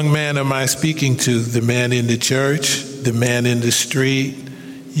what young man am I speaking to? The man in the church, the man in the street?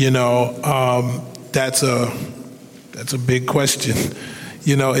 That's a big question.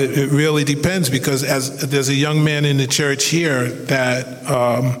 It really depends, because as there's a young man in the church here that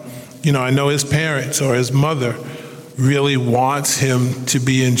I know his parents or his mother really wants him to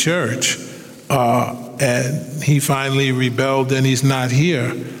be in church, and he finally rebelled and he's not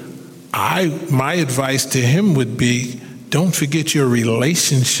here. My advice to him would be, don't forget your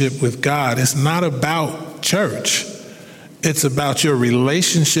relationship with God. It's not about church. It's about your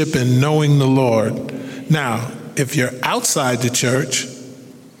relationship and knowing the Lord. Now, if you're outside the church,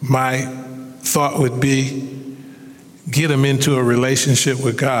 my thought would be, get him into a relationship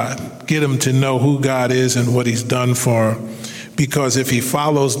with God. Get him to know who God is and what he's done for him. Because if he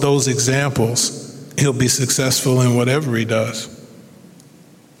follows those examples, he'll be successful in whatever he does.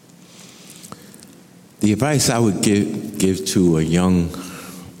 The advice I would give to a young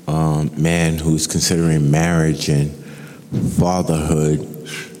man who's considering marriage and fatherhood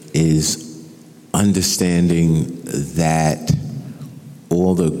is understanding that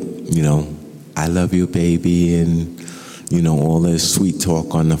all the, I love you, baby, and, all this sweet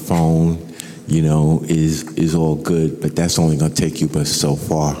talk on the phone, is all good, but that's only going to take you but so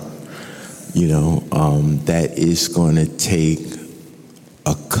far. That is going to take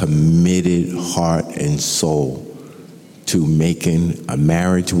a committed heart and soul to making a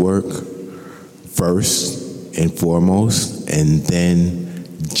marriage work first and foremost, and then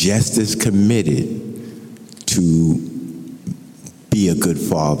just as committed to be a good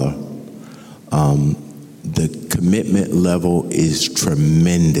father. The commitment level is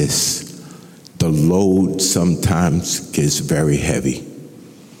tremendous. The load sometimes gets very heavy.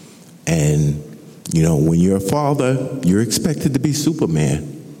 And when you're a father, you're expected to be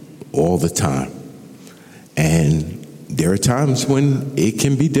Superman all the time. And there are times when it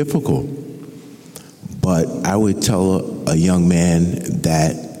can be difficult. But I would tell a young man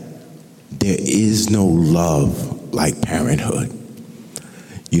that there is no love like parenthood.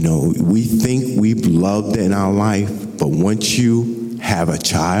 We think we've loved in our life, but once you have a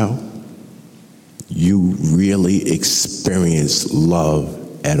child, you really experience love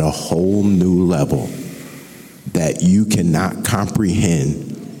at a whole new level that you cannot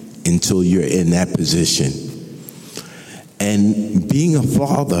comprehend until you're in that position. And being a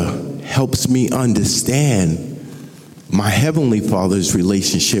father helps me understand my Heavenly Father's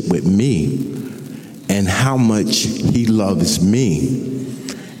relationship with me and how much He loves me,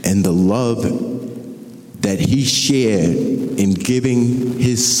 and the love that He shared in giving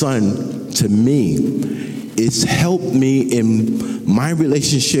His Son to me. It's helped me in my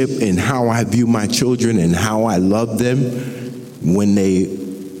relationship and how I view my children and how I love them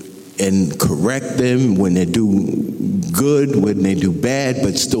and correct them when they do good, when they do bad,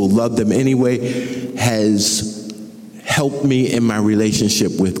 but still love them anyway, has helped me in my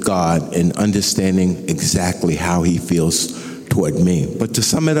relationship with God and understanding exactly how He feels toward me. But to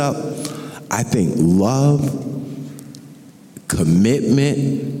sum it up, I think love,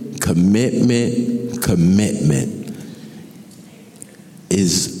 commitment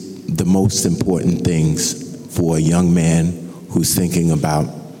is the most important things for a young man who's thinking about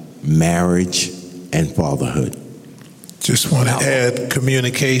marriage and fatherhood. Just want to add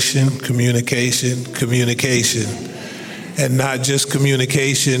communication, and not just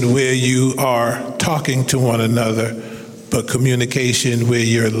communication where you are talking to one another, but communication where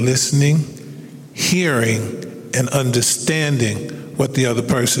you're listening, hearing, and understanding what the other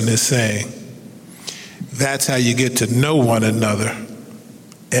person is saying. That's how you get to know one another,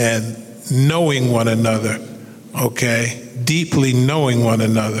 and knowing one another, deeply knowing one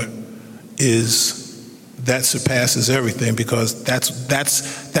another that surpasses everything, because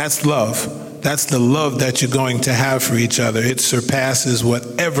that's love. That's the love that you're going to have for each other. It surpasses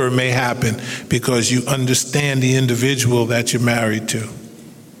whatever may happen because you understand the individual that you're married to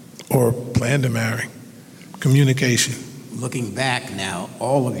or plan to marry. Communication. Looking back now,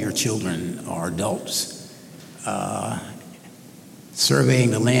 all of your children are adults.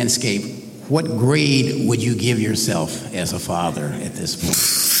 Surveying the landscape, what grade would you give yourself as a father at this point?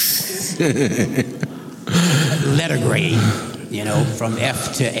 Letter grade, from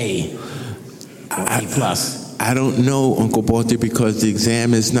F to A or A plus. I don't know, Uncle Walter, because the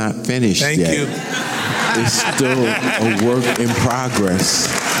exam is not finished yet. Thank you. It's still a work in progress.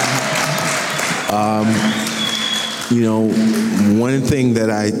 One thing that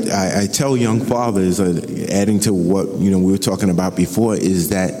I tell young fathers, adding to what we were talking about before, is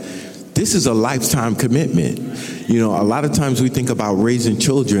that this is a lifetime commitment. A lot of times we think about raising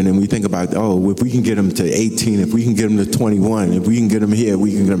children and we think about, if we can get them to 18, if we can get them to 21, if we can get them here,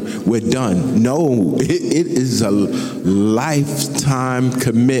 we're done. No, it is a lifetime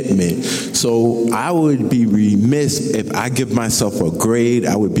commitment. So I would be remiss if I give myself a grade.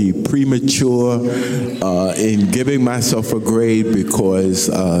 I would be premature in giving myself a grade because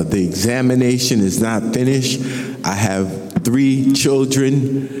the examination is not finished. I have 3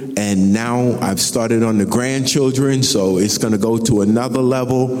 children, and now I've started on the grandchildren, so it's going to go to another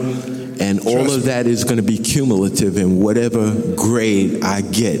level, and all of that is going to be cumulative in whatever grade I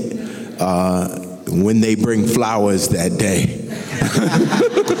get when they bring flowers that day.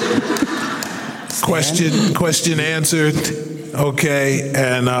 Question answered. Okay,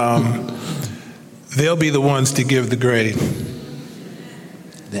 and they'll be the ones to give the grade.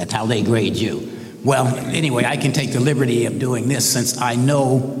 That's how they grade you. Well, anyway, I can take the liberty of doing this since I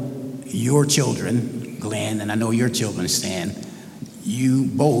know your children, Glenn, and I know your children, Stan. You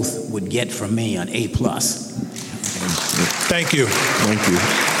both would get from me an A+. Thank you. Thank you.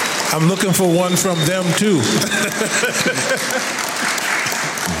 I'm looking for one from them, too.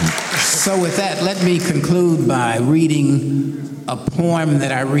 So with that, let me conclude by reading a poem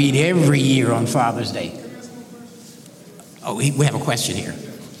that I read every year on Father's Day. Oh, we have a question here.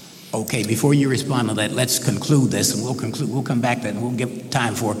 Okay, before you respond to that, let's conclude this, and we'll come back to that, and we'll give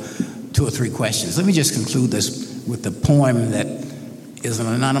time for 2 or 3 questions. Let me just conclude this with the poem that is an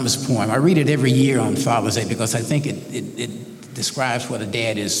anonymous poem. I read it every year on Father's Day because I think it describes what a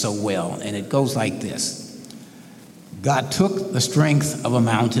dad is so well, and it goes like this. God took the strength of a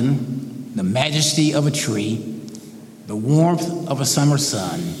mountain, the majesty of a tree, the warmth of a summer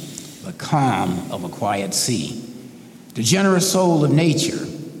sun, the calm of a quiet sea, the generous soul of nature,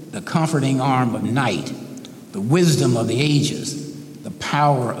 the comforting arm of night, the wisdom of the ages, the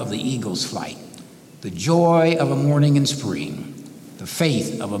power of the eagle's flight, the joy of a morning in spring, the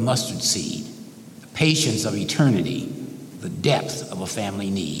faith of a mustard seed, the patience of eternity, the depth of a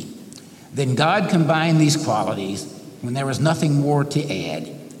family need. Then God combined these qualities when there was nothing more to add.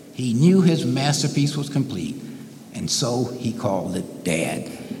 He knew his masterpiece was complete, and so he called it Dad.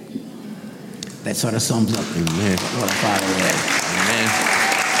 That sort of sums up Amen. What a father is. Amen.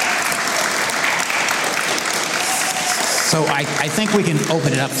 So I think we can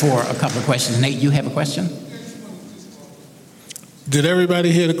open it up for a couple of questions. Nate, you have a question? Did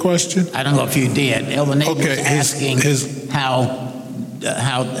everybody hear the question? I don't know if you did. Elder Nate was asking how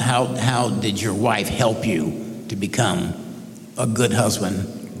did your wife help you to become a good husband,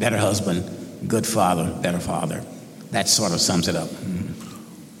 good father, better father? That sort of sums it up.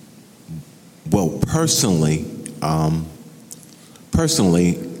 Well, personally,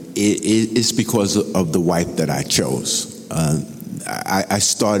 it's because of the wife that I chose. I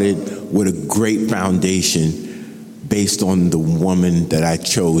started with a great foundation based on the woman that I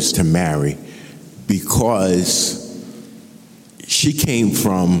chose to marry, because she came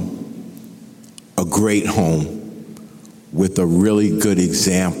from a great home with a really good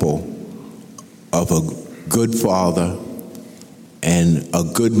example of a good father and a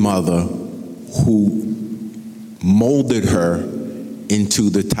good mother who molded her into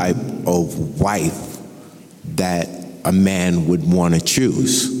the type of wife that a man would want to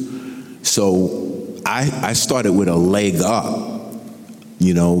choose. So I started with a leg up,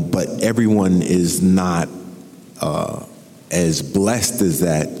 but everyone is not as blessed as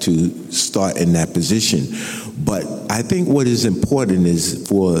that to start in that position. But I think what is important is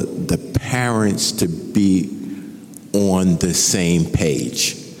for the parents to be on the same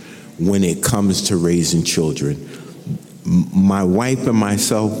page when it comes to raising children. My wife and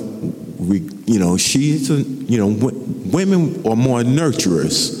myself, women are more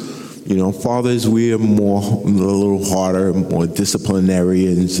nurturers. Fathers, we are a little harder, more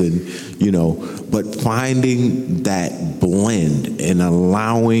disciplinarians, and but finding that blend and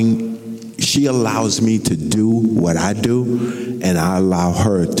she allows me to do what I do, and I allow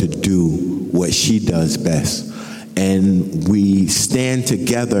her to do what she does best. And we stand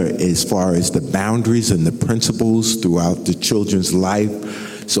together as far as the boundaries and the principles throughout the children's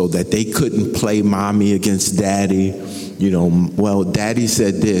life, so that they couldn't play mommy against daddy. Well, daddy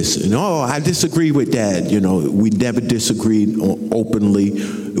said this. No, I disagree with dad. We never disagreed openly.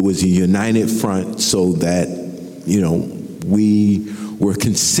 It was a united front so that, we were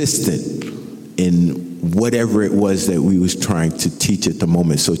consistent in whatever it was that we was trying to teach at the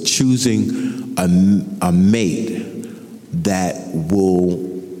moment. So choosing a mate that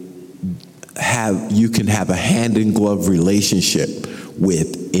you can have a hand-in-glove relationship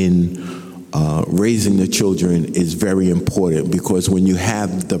with in raising the children is very important, because when you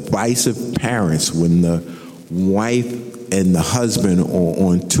have divisive parents, when the wife and the husband are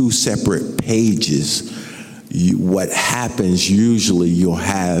on 2 separate pages, what happens usually, you'll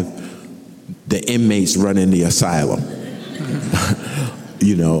have the inmates running the asylum.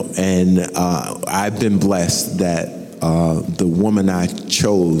 and I've been blessed that the woman I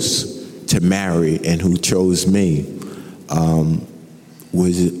chose to marry and who chose me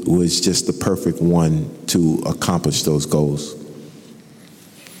was just the perfect one to accomplish those goals.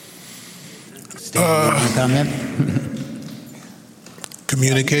 Comment?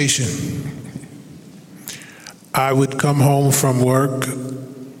 Communication. I would come home from work,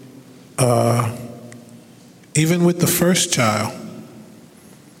 even with the first child,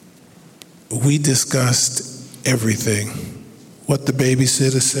 we discussed everything. What the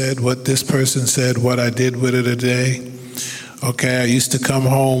babysitter said, what this person said, what I did with her today. Okay, I used to come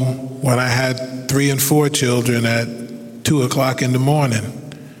home when I had 3 and 4 children at 2 o'clock in the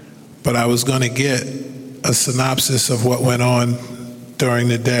morning, but I was going to get a synopsis of what went on during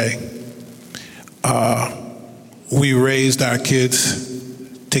the day. We raised our kids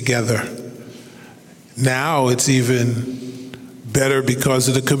together. Now it's even better because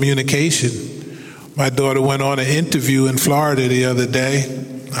of the communication. My daughter went on an interview in Florida the other day.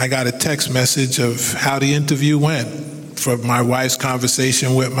 I got a text message of how the interview went from my wife's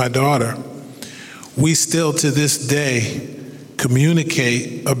conversation with my daughter. We still to this day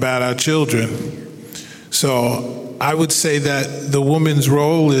communicate about our children. So I would say that the woman's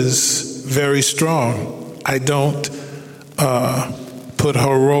role is very strong. I don't put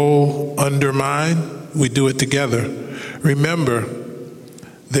her role under mine. We do it together. Remember,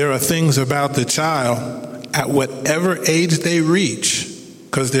 there are things about the child at whatever age they reach,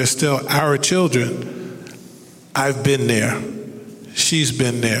 because they're still our children. I've been there. She's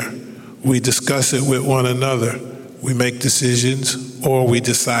been there. We discuss it with one another. We make decisions, or we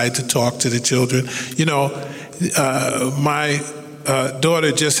decide to talk to the children. My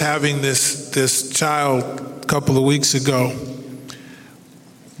daughter just having this child a couple of weeks ago,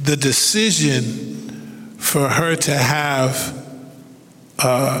 the decision for her to have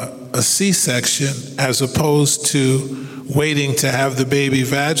a C-section as opposed to waiting to have the baby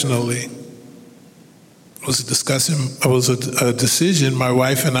vaginally was a decision my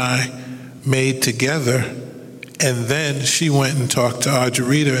wife and I made together, and then she went and talked to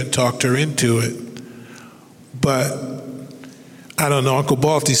Argerita and talked her into it. But I don't know, Uncle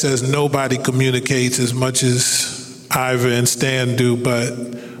Balti says nobody communicates as much as Iva and Stan do, but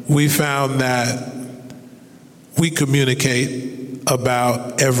we found that we communicate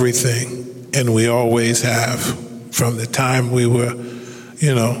about everything, and we always have from the time we were,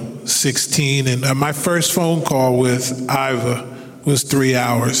 16. And my first phone call with Iva was 3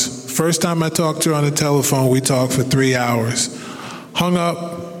 hours. First time I talked to her on the telephone, we talked for 3 hours. Hung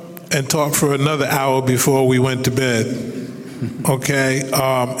up and talked for another hour before we went to bed. Okay?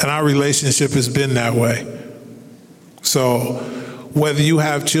 And our relationship has been that way. So whether you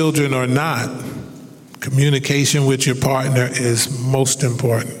have children or not, communication with your partner is most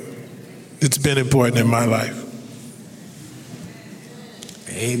important. It's been important in my life.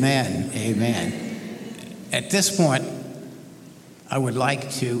 Amen. Amen. At this point, I would like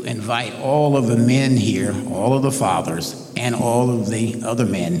to invite all of the men here, all of the fathers, and all of the other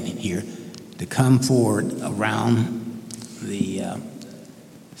men here to come forward around the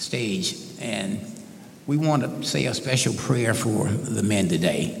stage. And we want to say a special prayer for the men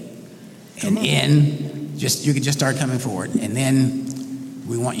today. And you can just start coming forward. And then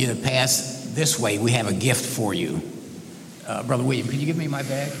we want you to pass this way. We have a gift for you. Brother William, could you give me my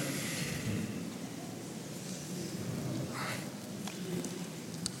bag?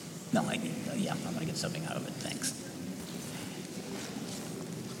 No, I'm going to get something out of it. Thanks.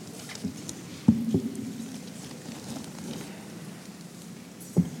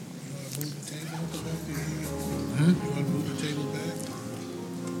 You want to move the table back?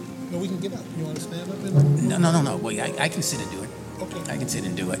 No, we can get up. You want to stand up? No. Well, I can sit and do it. Okay. I can sit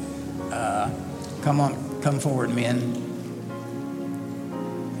and do it. Come forward, men.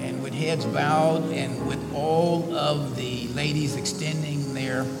 And with heads bowed and with all of the ladies extending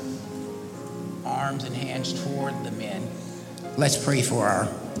their arms and hands toward the men, let's pray for our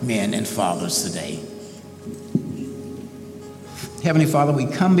men and fathers today. Heavenly Father, we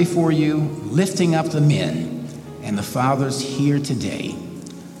come before you lifting up the men and the fathers here today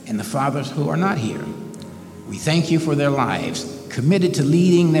and the fathers who are not here. We thank you for their lives, committed to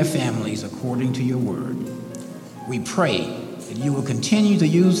leading their families according to your word. We pray that you will continue to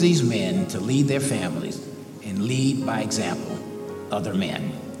use these men to lead their families and lead by example other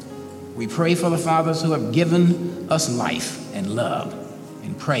men. We pray for the fathers who have given us life and love,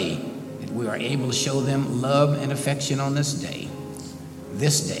 and pray that we are able to show them love and affection on this day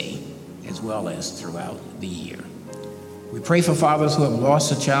as well as throughout the year. We pray for fathers who have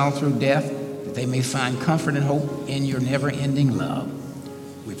lost a child through death, that they may find comfort and hope in your never-ending love.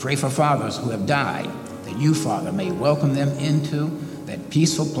 We pray for fathers who have died, that you, Father, may welcome them into that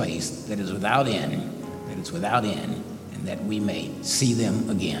peaceful place that is without end, and that we may see them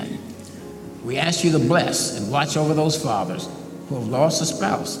again. We ask you to bless and watch over those fathers who have lost a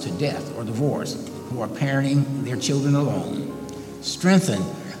spouse to death or divorce, who are parenting their children alone. Strengthen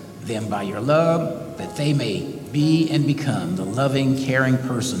them by your love, that they may be and become the loving, caring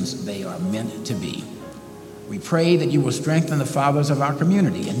persons they are meant to be. We pray that you will strengthen the fathers of our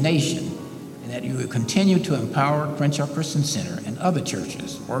community and nation, and that you will continue to empower Crenshaw Christian Center and other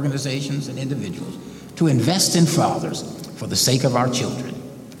churches, organizations, and individuals to invest in fathers for the sake of our children.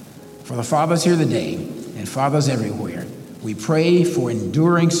 For the fathers here today and fathers everywhere, we pray for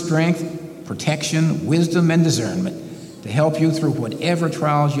enduring strength, protection, wisdom, and discernment to help you through whatever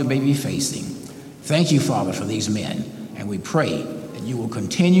trials you may be facing. Thank you, Father, for these men, and we pray that you will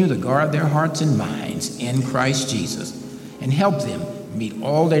continue to guard their hearts and minds in Christ Jesus and help them meet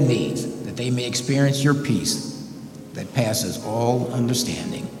all their needs, that they may experience your peace that passes all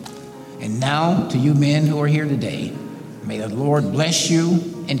understanding. And now, to you men who are here today, may the Lord bless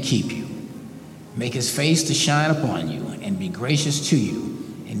you and keep you, make his face to shine upon you and be gracious to you,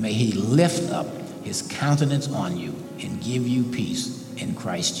 and may he lift up his countenance on you and give you peace in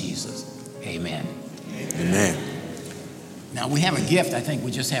Christ Jesus. Amen. Amen. Now we have a gift. I think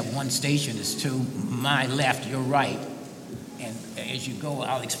we just have one station. It's to my left, your right. And as you go,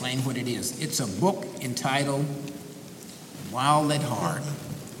 I'll explain what it is. It's a book entitled Wild at Heart,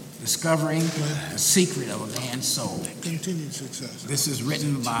 Discovering the Secret of a Man's Soul. Continued success. This is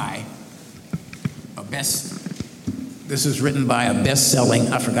written by a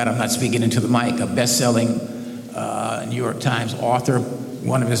best-selling, I forgot I'm not speaking into the mic, a best-selling New York Times author.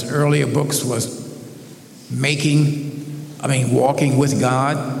 One of his earlier books was Walking with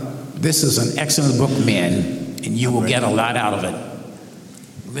God. This is an excellent book, men, and you will get a lot out of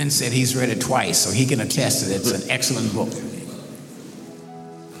it. Lynn said he's read it twice, so he can attest that it's an excellent book.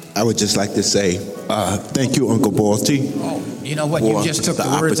 I would just like to say thank you, Uncle Balti. Oh, you know what? You just took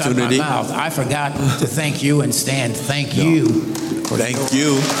the words out of my mouth. I forgot to thank you and Stan. Thank you. Thank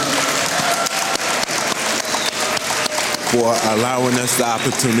you for allowing us the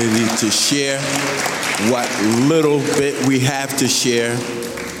opportunity to share what little bit we have to share.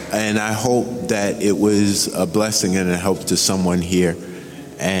 And I hope that it was a blessing and a help to someone here.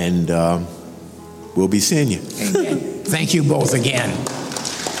 And we'll be seeing you. Amen. Thank you both again.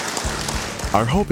 Our hope